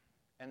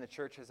 And the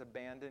church has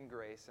abandoned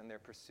grace, and they're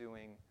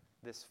pursuing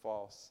this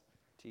false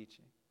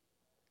teaching.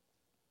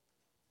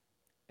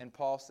 And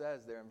Paul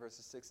says there in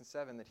verses 6 and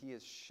 7 that he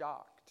is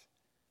shocked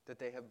that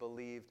they have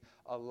believed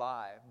a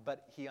lie,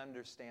 but he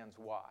understands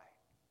why.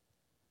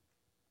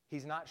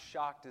 He's not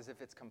shocked as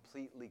if it's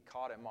completely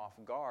caught him off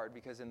guard,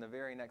 because in the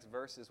very next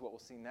verses, what we'll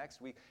see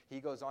next week, he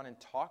goes on and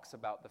talks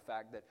about the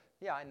fact that,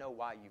 yeah, I know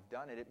why you've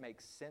done it. It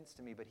makes sense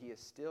to me, but he is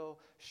still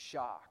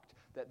shocked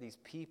that these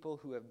people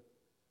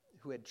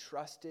who had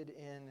trusted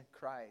in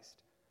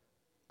Christ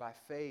by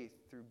faith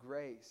through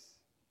grace,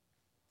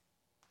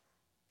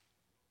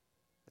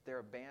 that they're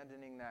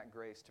abandoning that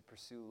grace to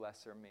pursue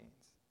lesser means.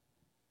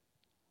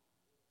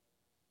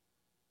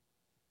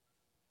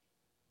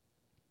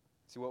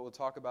 See, what we'll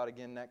talk about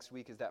again next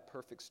week is that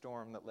perfect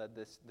storm that led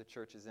the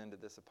churches into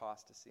this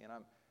apostasy. And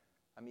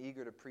I'm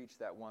eager to preach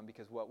that one,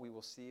 because what we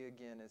will see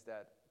again is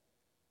that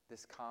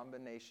this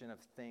combination of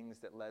things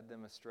that led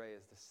them astray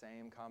is the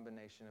same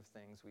combination of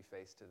things we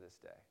face to this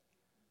day.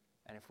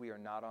 And if we are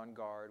not on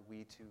guard,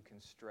 we too can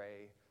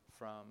stray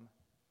from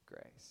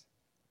grace.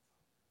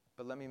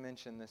 But let me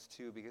mention this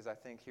too, because I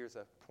think here's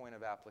a point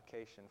of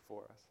application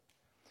for us.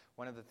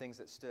 One of the things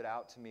that stood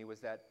out to me was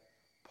that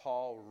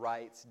Paul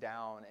writes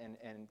down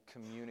and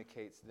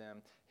communicates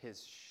them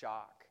his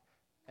shock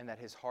and that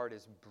his heart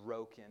is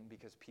broken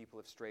because people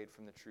have strayed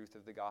from the truth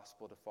of the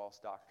gospel to false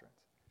doctrines.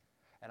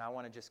 And I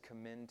want to just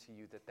commend to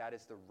you that that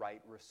is the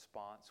right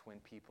response when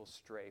people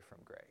stray from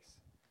grace.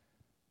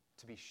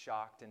 To be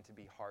shocked and to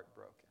be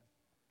heartbroken.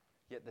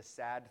 Yet the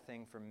sad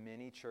thing for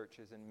many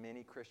churches and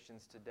many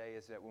Christians today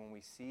is that when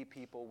we see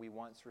people we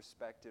once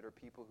respected or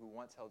people who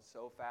once held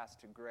so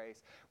fast to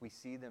grace, we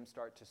see them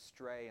start to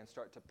stray and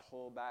start to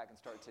pull back and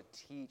start to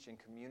teach and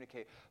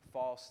communicate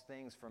false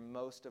things. For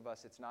most of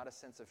us, it's not a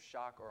sense of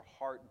shock or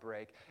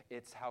heartbreak.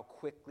 It's how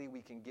quickly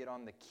we can get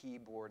on the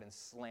keyboard and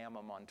slam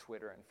them on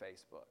Twitter and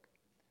Facebook.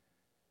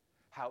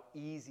 How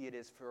easy it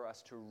is for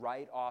us to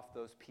write off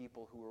those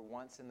people who were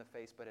once in the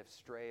faith but have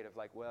strayed, of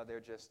like, well,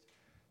 they're just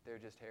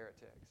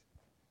heretics.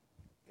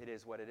 It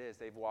is what it is.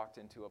 They've walked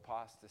into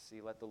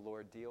apostasy. Let the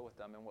Lord deal with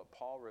them. And what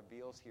Paul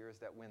reveals here is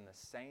that when the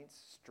saints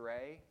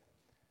stray,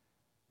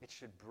 it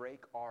should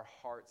break our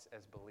hearts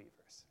as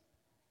believers.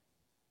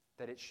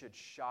 That it should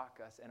shock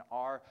us. And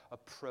our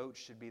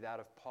approach should be that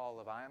of Paul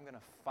of, I am going to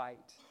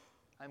fight.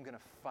 I'm going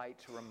to fight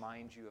to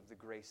remind you of the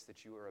grace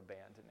that you are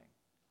abandoning.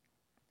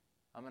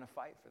 I'm going to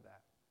fight for that.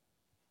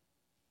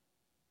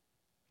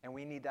 And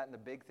we need that in the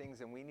big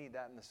things, and we need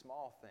that in the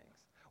small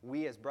things.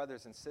 We as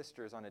brothers and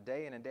sisters on a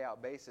day in and day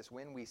out basis,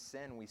 when we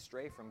sin, we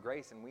stray from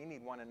grace, and we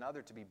need one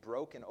another to be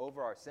broken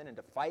over our sin and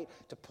to fight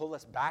to pull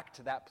us back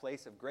to that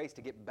place of grace,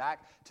 to get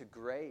back to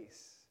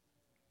grace.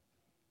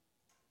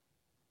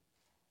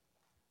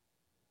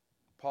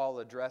 Paul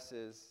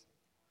addresses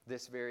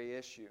this very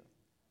issue.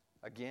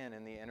 Again,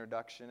 in the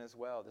introduction as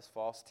well, this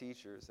false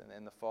teachers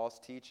and the false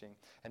teaching.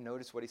 And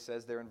notice what he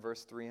says there in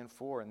verse 3 and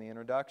 4. In the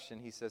introduction,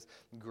 he says,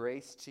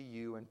 grace to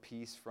you and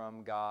peace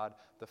from God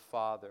the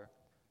Father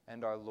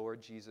and our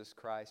Lord Jesus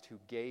Christ, who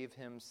gave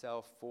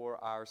himself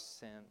for our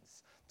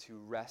sins to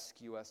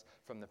rescue us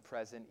from the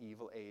present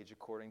evil age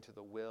according to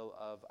the will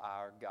of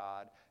our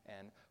God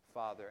and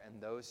Father.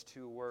 And those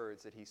two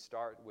words that he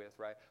starts with,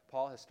 right?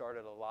 Paul has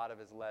started a lot of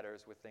his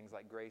letters with things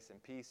like grace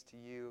and peace to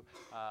you.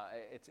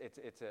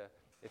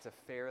 It's a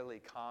fairly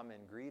common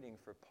greeting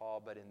for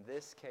Paul, but in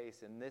this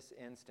case, in this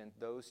instant,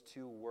 those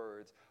two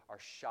words are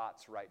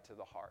shots right to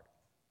the heart.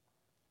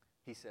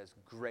 He says,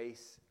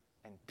 grace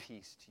and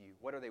peace to you.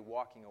 What are they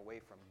walking away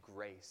from?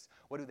 Grace.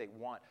 What do they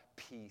want?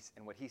 Peace.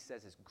 And what he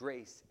says is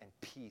grace and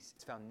peace.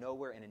 It's found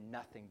nowhere and in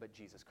nothing but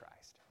Jesus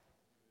Christ.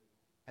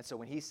 And so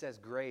when he says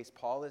grace,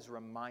 Paul is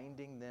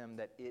reminding them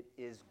that it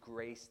is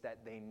grace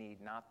that they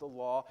need. Not the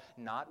law,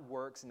 not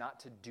works, not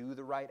to do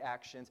the right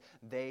actions.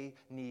 They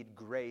need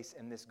grace,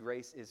 and this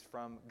grace is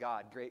from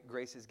God.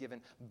 Grace is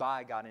given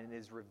by God, and it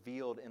is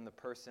revealed in the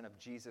person of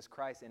Jesus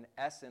Christ. In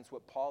essence,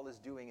 what Paul is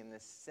doing in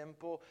this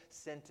simple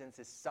sentence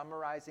is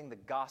summarizing the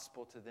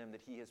gospel to them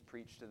that he has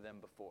preached to them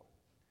before.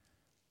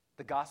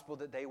 The gospel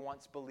that they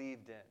once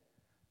believed in.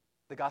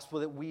 The gospel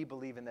that we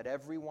believe in, that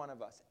every one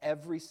of us,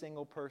 every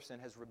single person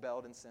has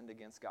rebelled and sinned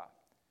against God.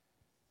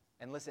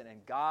 And listen,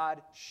 and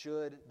God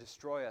should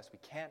destroy us. We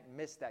can't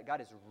miss that.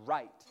 God is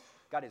right.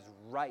 God is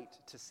right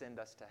to send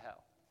us to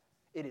hell.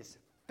 It is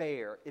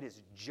fair. It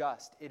is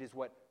just. It is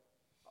what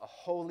a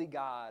holy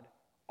God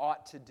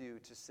ought to do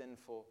to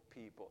sinful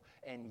people.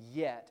 And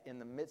yet, in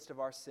the midst of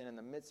our sin, in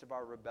the midst of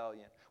our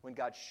rebellion, when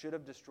God should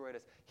have destroyed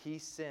us, he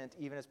sent,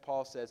 even as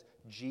Paul says,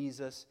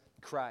 Jesus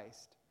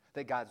Christ.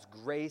 That God's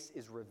grace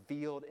is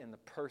revealed in the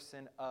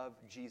person of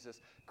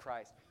Jesus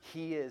Christ.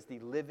 He is the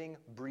living,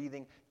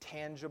 breathing,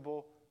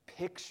 tangible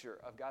picture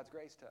of God's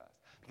grace to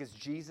us. Because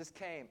Jesus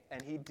came and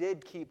he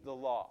did keep the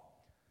law,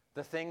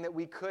 the thing that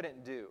we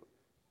couldn't do.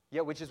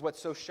 Yet, which is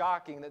what's so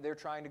shocking that they're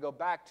trying to go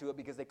back to it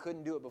because they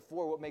couldn't do it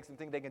before. What makes them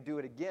think they can do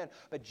it again?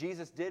 But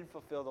Jesus did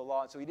fulfill the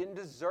law, and so he didn't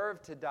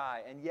deserve to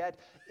die. And yet,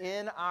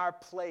 in our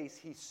place,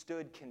 he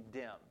stood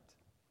condemned.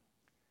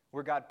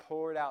 Where God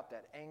poured out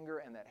that anger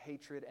and that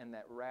hatred and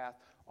that wrath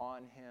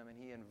on him. And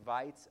he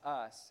invites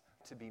us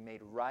to be made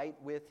right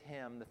with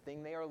him, the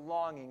thing they are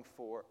longing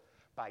for,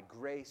 by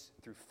grace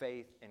through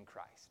faith in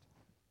Christ.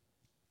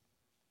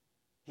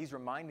 He's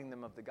reminding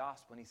them of the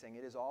gospel, and he's saying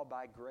it is all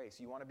by grace.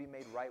 You want to be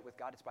made right with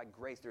God? It's by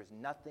grace. There's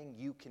nothing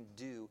you can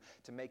do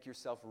to make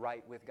yourself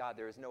right with God.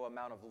 There is no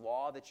amount of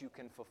law that you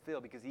can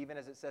fulfill, because even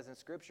as it says in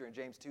Scripture in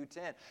James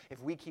 2:10,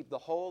 if we keep the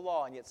whole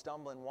law and yet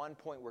stumble in one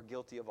point, we're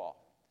guilty of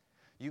all.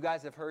 You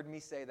guys have heard me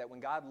say that when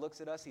God looks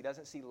at us, he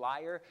doesn't see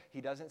liar, he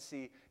doesn't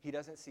see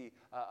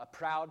a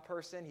proud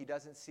person, he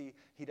doesn't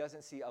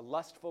see a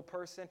lustful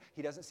person,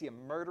 he doesn't see a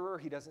murderer,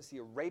 he doesn't see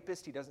a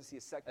rapist, he doesn't see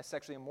a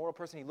sexually immoral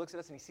person. He looks at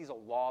us and he sees a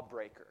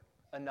lawbreaker,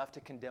 enough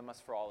to condemn us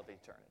for all of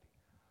eternity.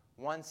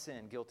 One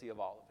sin, guilty of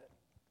all of it.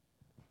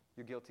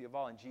 You're guilty of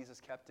all, and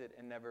Jesus kept it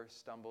and never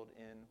stumbled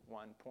in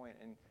one point.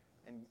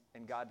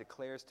 And God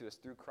declares to us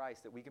through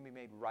Christ that we can be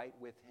made right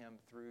with him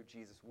through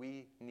Jesus.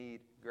 We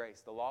need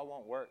grace. The law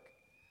won't work.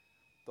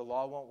 The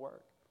law won't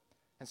work.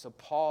 And so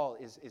Paul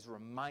is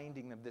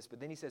reminding them of this, but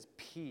then he says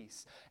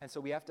peace. And so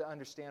we have to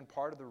understand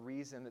part of the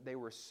reason that they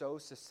were so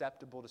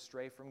susceptible to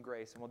stray from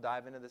grace, and we'll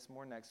dive into this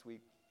more next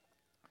week,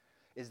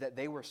 is that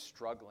they were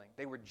struggling.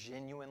 They were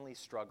genuinely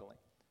struggling.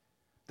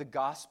 The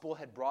gospel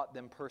had brought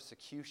them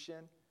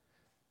persecution.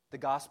 The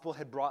gospel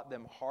had brought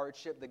them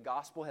hardship. The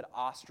gospel had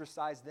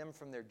ostracized them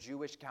from their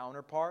Jewish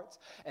counterparts.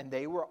 And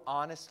they were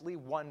honestly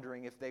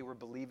wondering if they were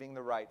believing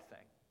the right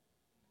thing.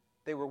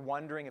 They were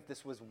wondering if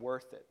this was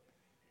worth it.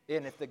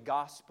 And if the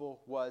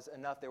gospel was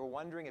enough. They were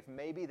wondering if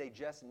maybe they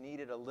just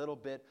needed a little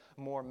bit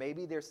more.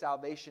 Maybe their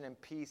salvation and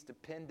peace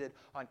depended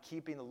on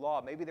keeping the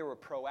law. Maybe there were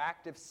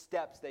proactive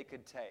steps they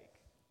could take.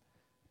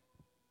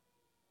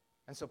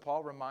 And so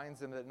Paul reminds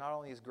them that not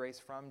only is grace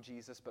from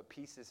Jesus, but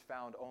peace is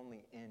found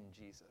only in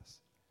Jesus.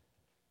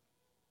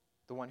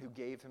 The one who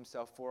gave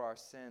himself for our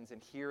sins.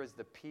 And here is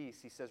the peace,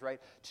 he says,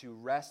 right, to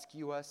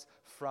rescue us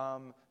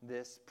from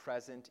this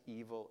present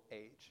evil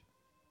age.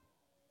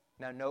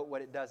 Now note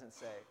what it doesn't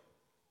say.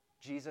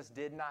 Jesus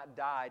did not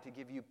die to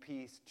give you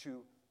peace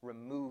to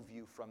remove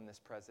you from this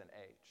present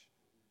age.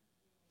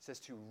 It says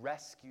to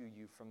rescue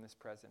you from this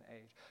present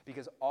age.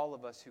 Because all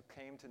of us who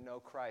came to know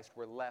Christ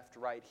were left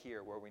right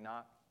here, were we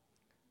not?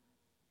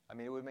 I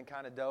mean, it would have been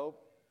kind of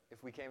dope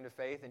if we came to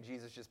faith and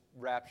Jesus just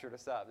raptured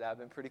us up. That would have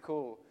been pretty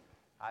cool.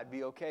 I'd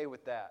be okay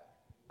with that.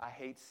 I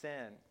hate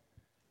sin.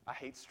 I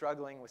hate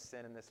struggling with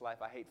sin in this life.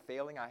 I hate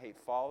failing. I hate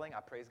falling. I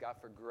praise God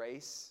for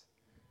grace.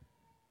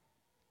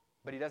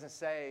 But he doesn't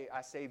say,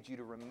 I saved you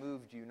to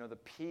remove you. No, the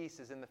peace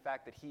is in the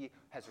fact that he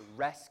has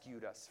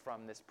rescued us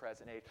from this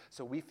present age.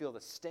 So we feel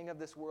the sting of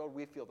this world.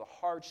 We feel the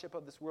hardship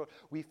of this world.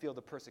 We feel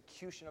the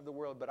persecution of the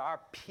world. But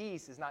our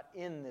peace is not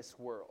in this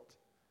world.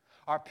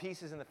 Our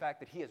peace is in the fact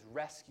that he has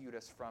rescued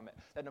us from it.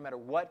 That no matter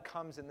what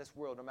comes in this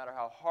world, no matter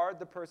how hard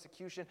the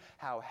persecution,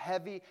 how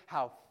heavy,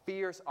 how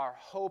fierce, our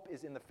hope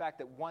is in the fact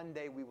that one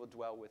day we will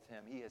dwell with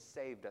him. He has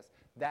saved us.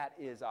 That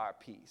is our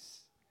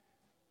peace.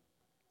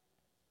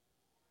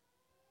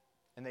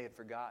 And they had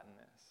forgotten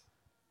this.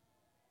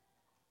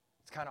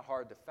 It's kind of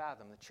hard to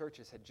fathom. The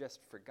churches had just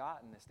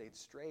forgotten this. They'd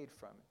strayed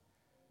from it.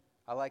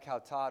 I like how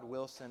Todd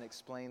Wilson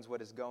explains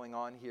what is going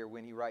on here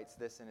when he writes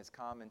this in his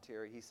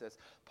commentary. He says,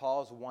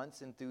 Paul's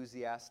once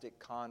enthusiastic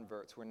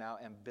converts were now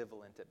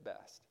ambivalent at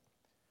best.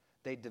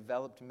 They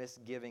developed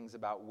misgivings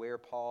about where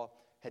Paul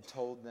had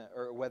told them,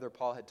 or whether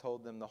Paul had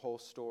told them the whole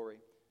story,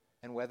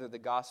 and whether the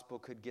gospel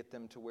could get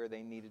them to where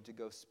they needed to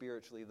go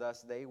spiritually.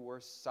 Thus, they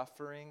were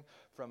suffering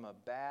from a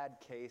bad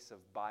case of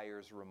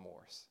buyer's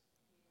remorse.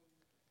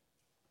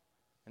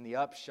 And the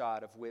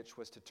upshot of which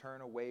was to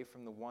turn away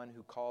from the one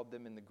who called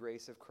them in the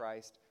grace of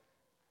Christ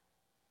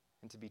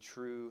and to be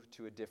true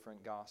to a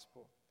different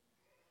gospel,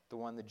 the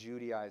one the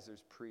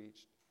Judaizers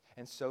preached.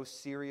 And so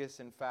serious,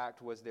 in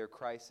fact, was their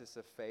crisis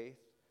of faith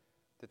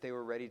that they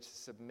were ready to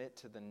submit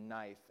to the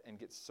knife and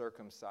get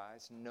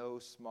circumcised. No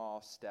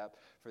small step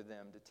for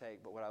them to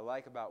take. But what I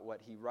like about what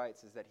he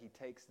writes is that he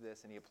takes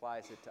this and he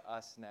applies it to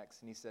us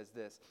next. And he says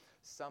this,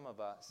 some of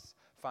us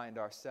find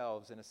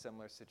ourselves in a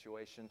similar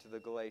situation to the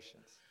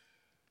Galatians.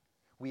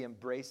 We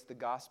embraced the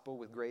gospel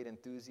with great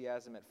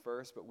enthusiasm at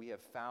first, but we have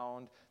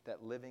found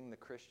that living the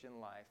Christian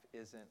life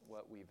isn't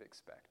what we've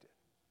expected.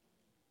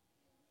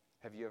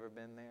 Have you ever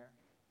been there?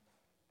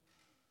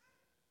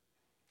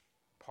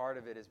 Part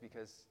of it is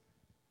because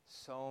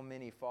so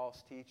many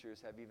false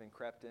teachers have even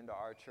crept into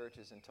our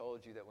churches and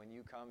told you that when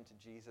you come to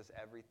Jesus,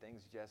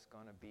 everything's just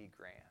going to be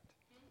grand.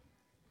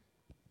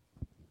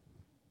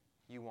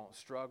 You won't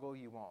struggle.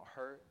 You won't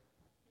hurt.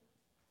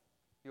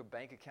 Your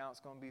bank account's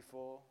going to be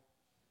full.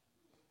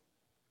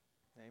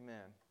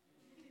 Amen.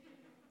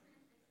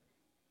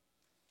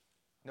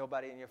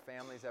 Nobody in your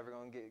family's ever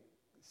going to get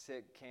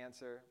sick,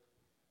 cancer.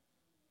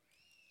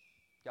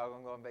 Y'all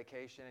going to go on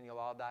vacation and you'll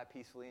all die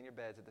peacefully in your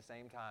beds at the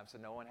same time, so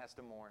no one has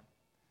to mourn.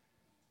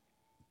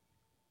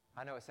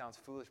 I know it sounds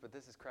foolish, but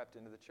this has crept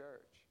into the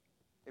church.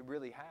 It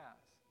really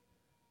has.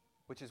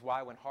 Which is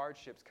why when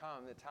hardships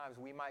come, at times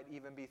we might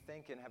even be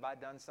thinking, have I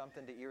done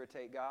something to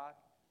irritate God?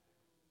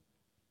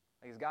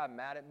 Like, is God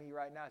mad at me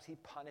right now? Is he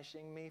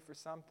punishing me for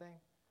something?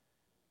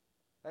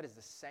 That is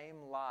the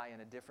same lie in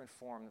a different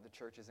form that the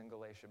churches in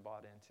Galatia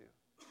bought into.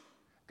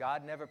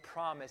 God never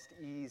promised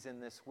ease in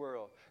this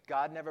world.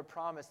 God never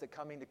promised that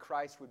coming to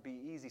Christ would be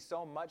easy,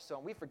 so much so.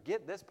 And we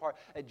forget this part,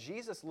 that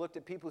Jesus looked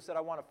at people who said,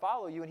 I want to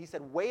follow you, and he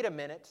said, wait a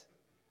minute,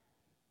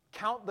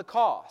 count the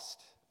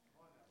cost.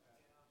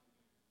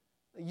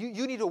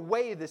 You need to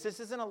weigh this.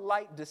 This isn't a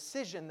light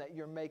decision that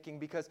you're making,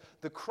 because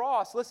the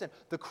cross, listen,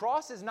 the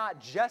cross is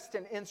not just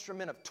an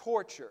instrument of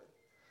torture.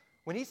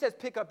 When he says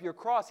pick up your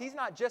cross, he's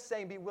not just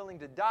saying be willing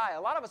to die. A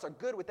lot of us are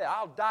good with that.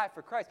 I'll die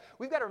for Christ.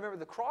 We've got to remember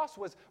the cross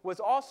was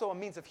also a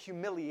means of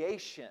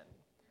humiliation.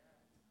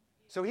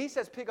 So he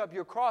says pick up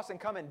your cross and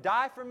come and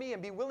die for me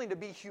and be willing to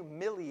be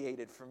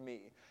humiliated for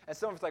me. And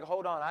some of us are like,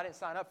 hold on, I didn't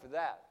sign up for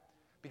that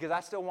because I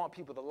still want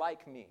people to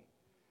like me.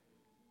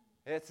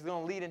 It's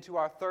going to lead into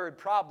our third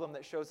problem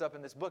that shows up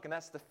in this book, and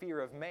that's the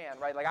fear of man,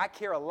 right? Like, I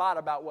care a lot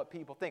about what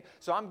people think.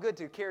 So I'm good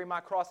to carry my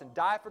cross and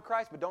die for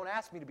Christ, but don't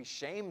ask me to be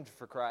shamed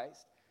for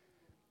Christ.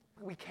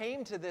 We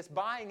came to this,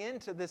 buying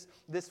into this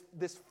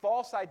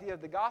false idea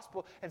of the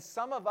gospel, and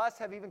some of us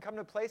have even come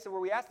to a place where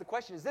we ask the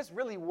question, is this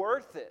really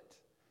worth it?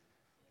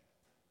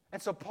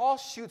 And so Paul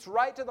shoots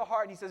right to the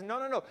heart, and he says,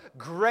 no,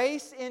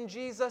 grace in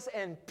Jesus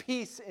and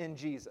peace in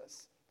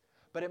Jesus.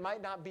 But it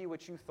might not be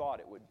what you thought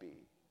it would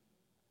be.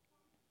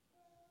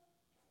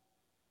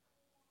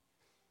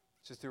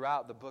 So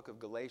throughout the book of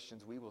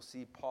Galatians, we will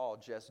see Paul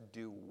just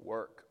do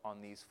work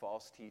on these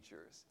false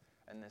teachers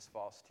and this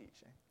false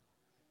teaching.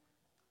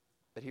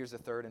 But here's the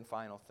third and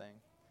final thing.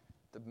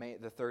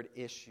 The third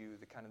issue,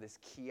 the kind of this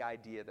key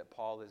idea that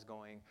Paul is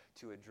going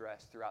to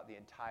address throughout the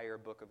entire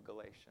book of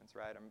Galatians,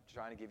 right? I'm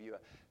trying to give you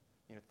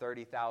a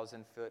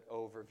 30,000-foot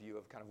overview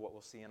of kind of what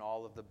we'll see in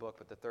all of the book,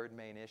 but the third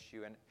main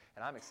issue, and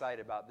I'm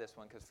excited about this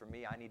one because for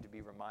me, I need to be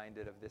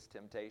reminded of this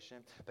temptation,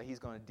 but he's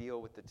going to deal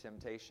with the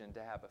temptation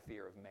to have a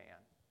fear of man.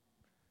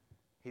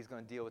 He's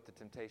going to deal with the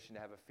temptation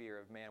to have a fear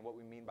of man. What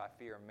we mean by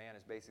fear of man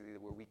is basically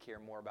where we care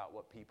more about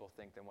what people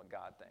think than what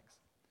God thinks.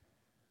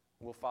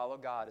 We'll follow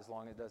God as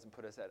long as it doesn't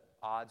put us at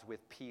odds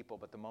with people,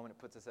 but the moment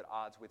it puts us at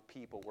odds with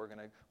people, we're going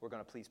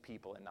to please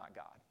people and not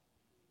God.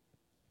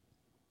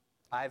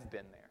 I've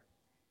been there.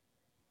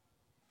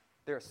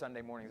 There are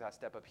Sunday mornings I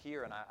step up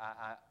here and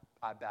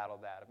I battle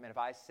that. I mean, if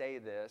I say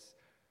this,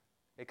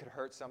 it could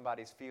hurt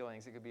somebody's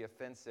feelings. It could be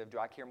offensive. Do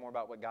I care more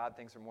about what God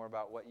thinks or more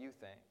about what you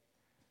think?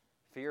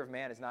 Fear of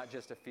man is not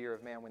just a fear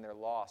of man when they're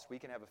lost. We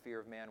can have a fear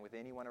of man with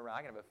anyone around.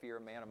 I can have a fear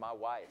of man of my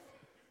wife.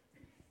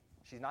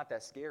 She's not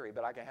that scary,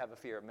 but I can have a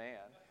fear of man.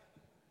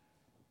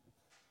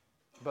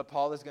 But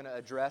Paul is going to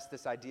address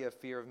this idea of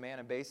fear of man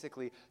and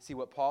basically see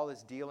what Paul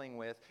is dealing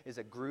with is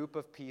a group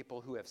of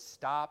people who have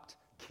stopped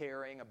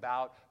caring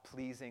about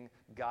pleasing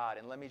God.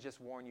 And let me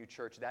just warn you,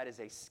 church, that is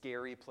a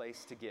scary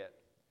place to get,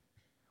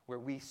 where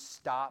we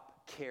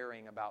stop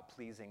caring about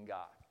pleasing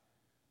God.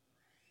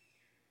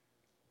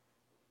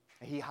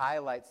 He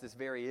highlights this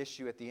very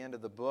issue at the end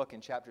of the book in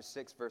chapter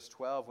 6, verse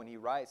 12, when he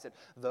writes that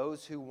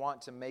those who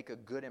want to make a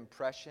good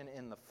impression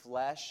in the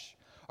flesh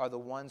are the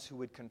ones who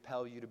would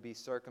compel you to be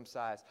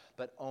circumcised,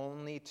 but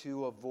only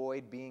to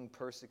avoid being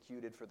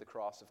persecuted for the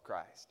cross of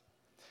Christ.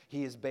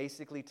 He is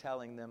basically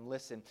telling them,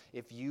 listen,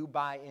 if you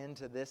buy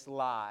into this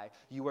lie,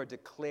 you are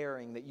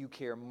declaring that you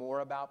care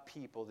more about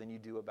people than you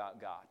do about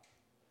God.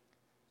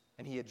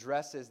 And he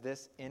addresses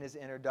this in his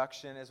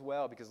introduction as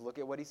well, because look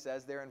at what he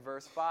says there in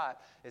verse 5.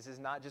 This is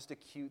not just a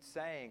cute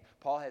saying.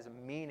 Paul has a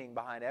meaning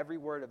behind every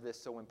word of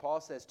this. So when Paul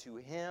says, to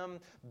him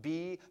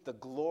be the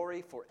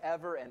glory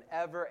forever and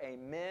ever,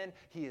 amen,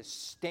 he is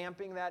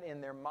stamping that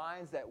in their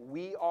minds that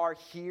we are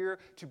here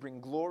to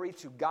bring glory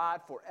to God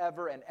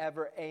forever and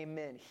ever,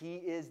 amen. He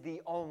is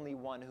the only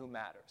one who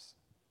matters.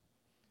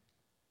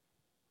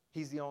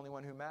 He's the only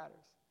one who matters.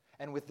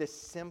 And with this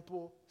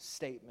simple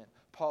statement,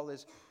 Paul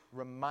is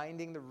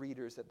reminding the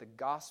readers that the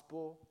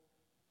gospel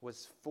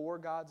was for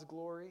God's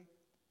glory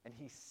and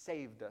he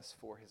saved us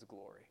for his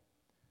glory.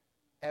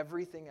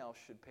 Everything else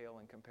should pale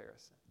in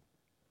comparison.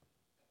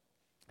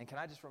 And can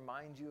I just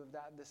remind you of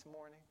that this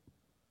morning?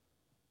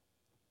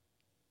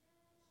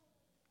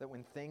 That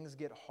when things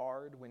get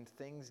hard, when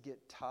things get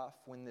tough,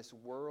 when this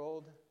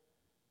world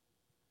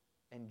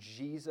and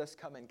Jesus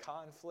come in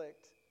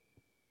conflict,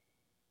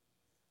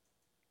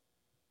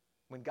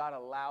 when God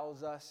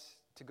allows us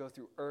to go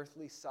through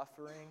earthly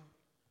suffering,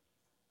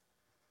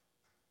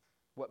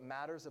 what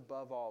matters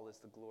above all is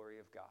the glory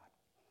of God.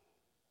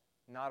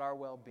 Not our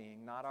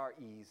well-being, not our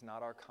ease,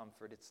 not our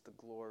comfort. It's the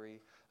glory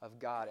of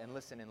God. And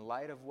listen, in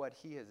light of what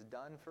he has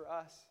done for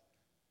us,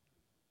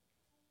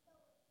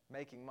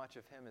 making much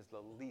of him is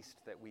the least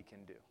that we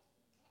can do.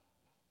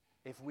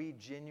 If we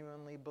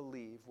genuinely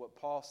believe what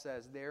Paul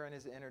says there in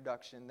his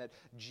introduction, that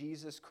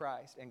Jesus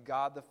Christ and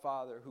God the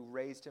Father who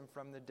raised him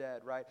from the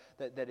dead, right?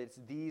 That it's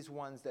these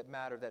ones that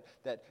matter,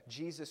 that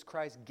Jesus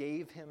Christ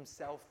gave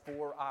himself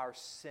for our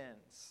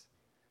sins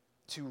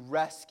to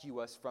rescue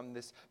us from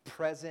this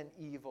present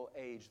evil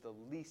age, the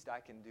least I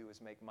can do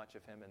is make much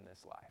of him in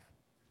this life.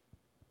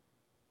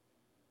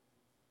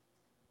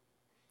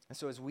 And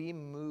so as we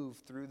move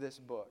through this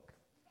book,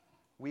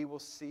 we will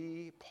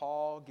see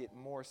Paul get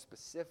more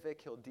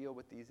specific. He'll deal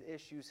with these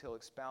issues. He'll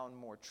expound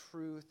more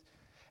truth.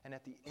 And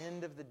at the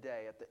end of the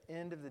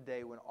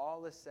day, when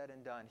all is said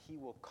and done, he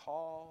will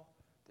call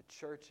the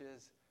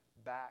churches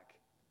back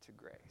to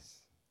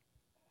grace.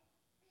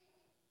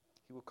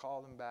 He will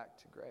call them back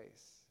to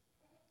grace.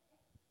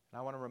 And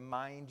I want to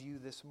remind you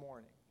this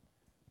morning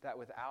that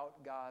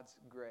without God's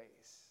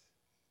grace,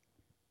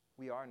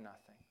 we are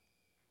nothing.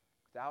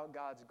 Without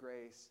God's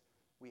grace,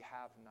 we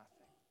have nothing.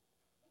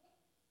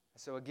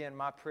 So again,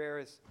 my prayer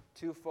is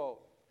twofold.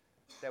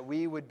 That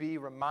we would be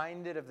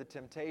reminded of the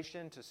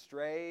temptation to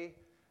stray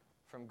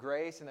from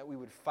grace and that we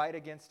would fight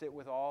against it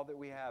with all that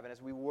we have. And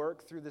as we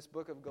work through this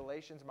book of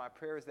Galatians, my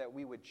prayer is that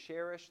we would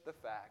cherish the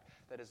fact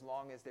that as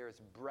long as there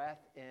is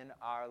breath in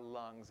our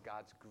lungs,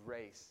 God's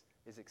grace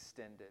is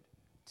extended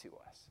to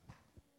us.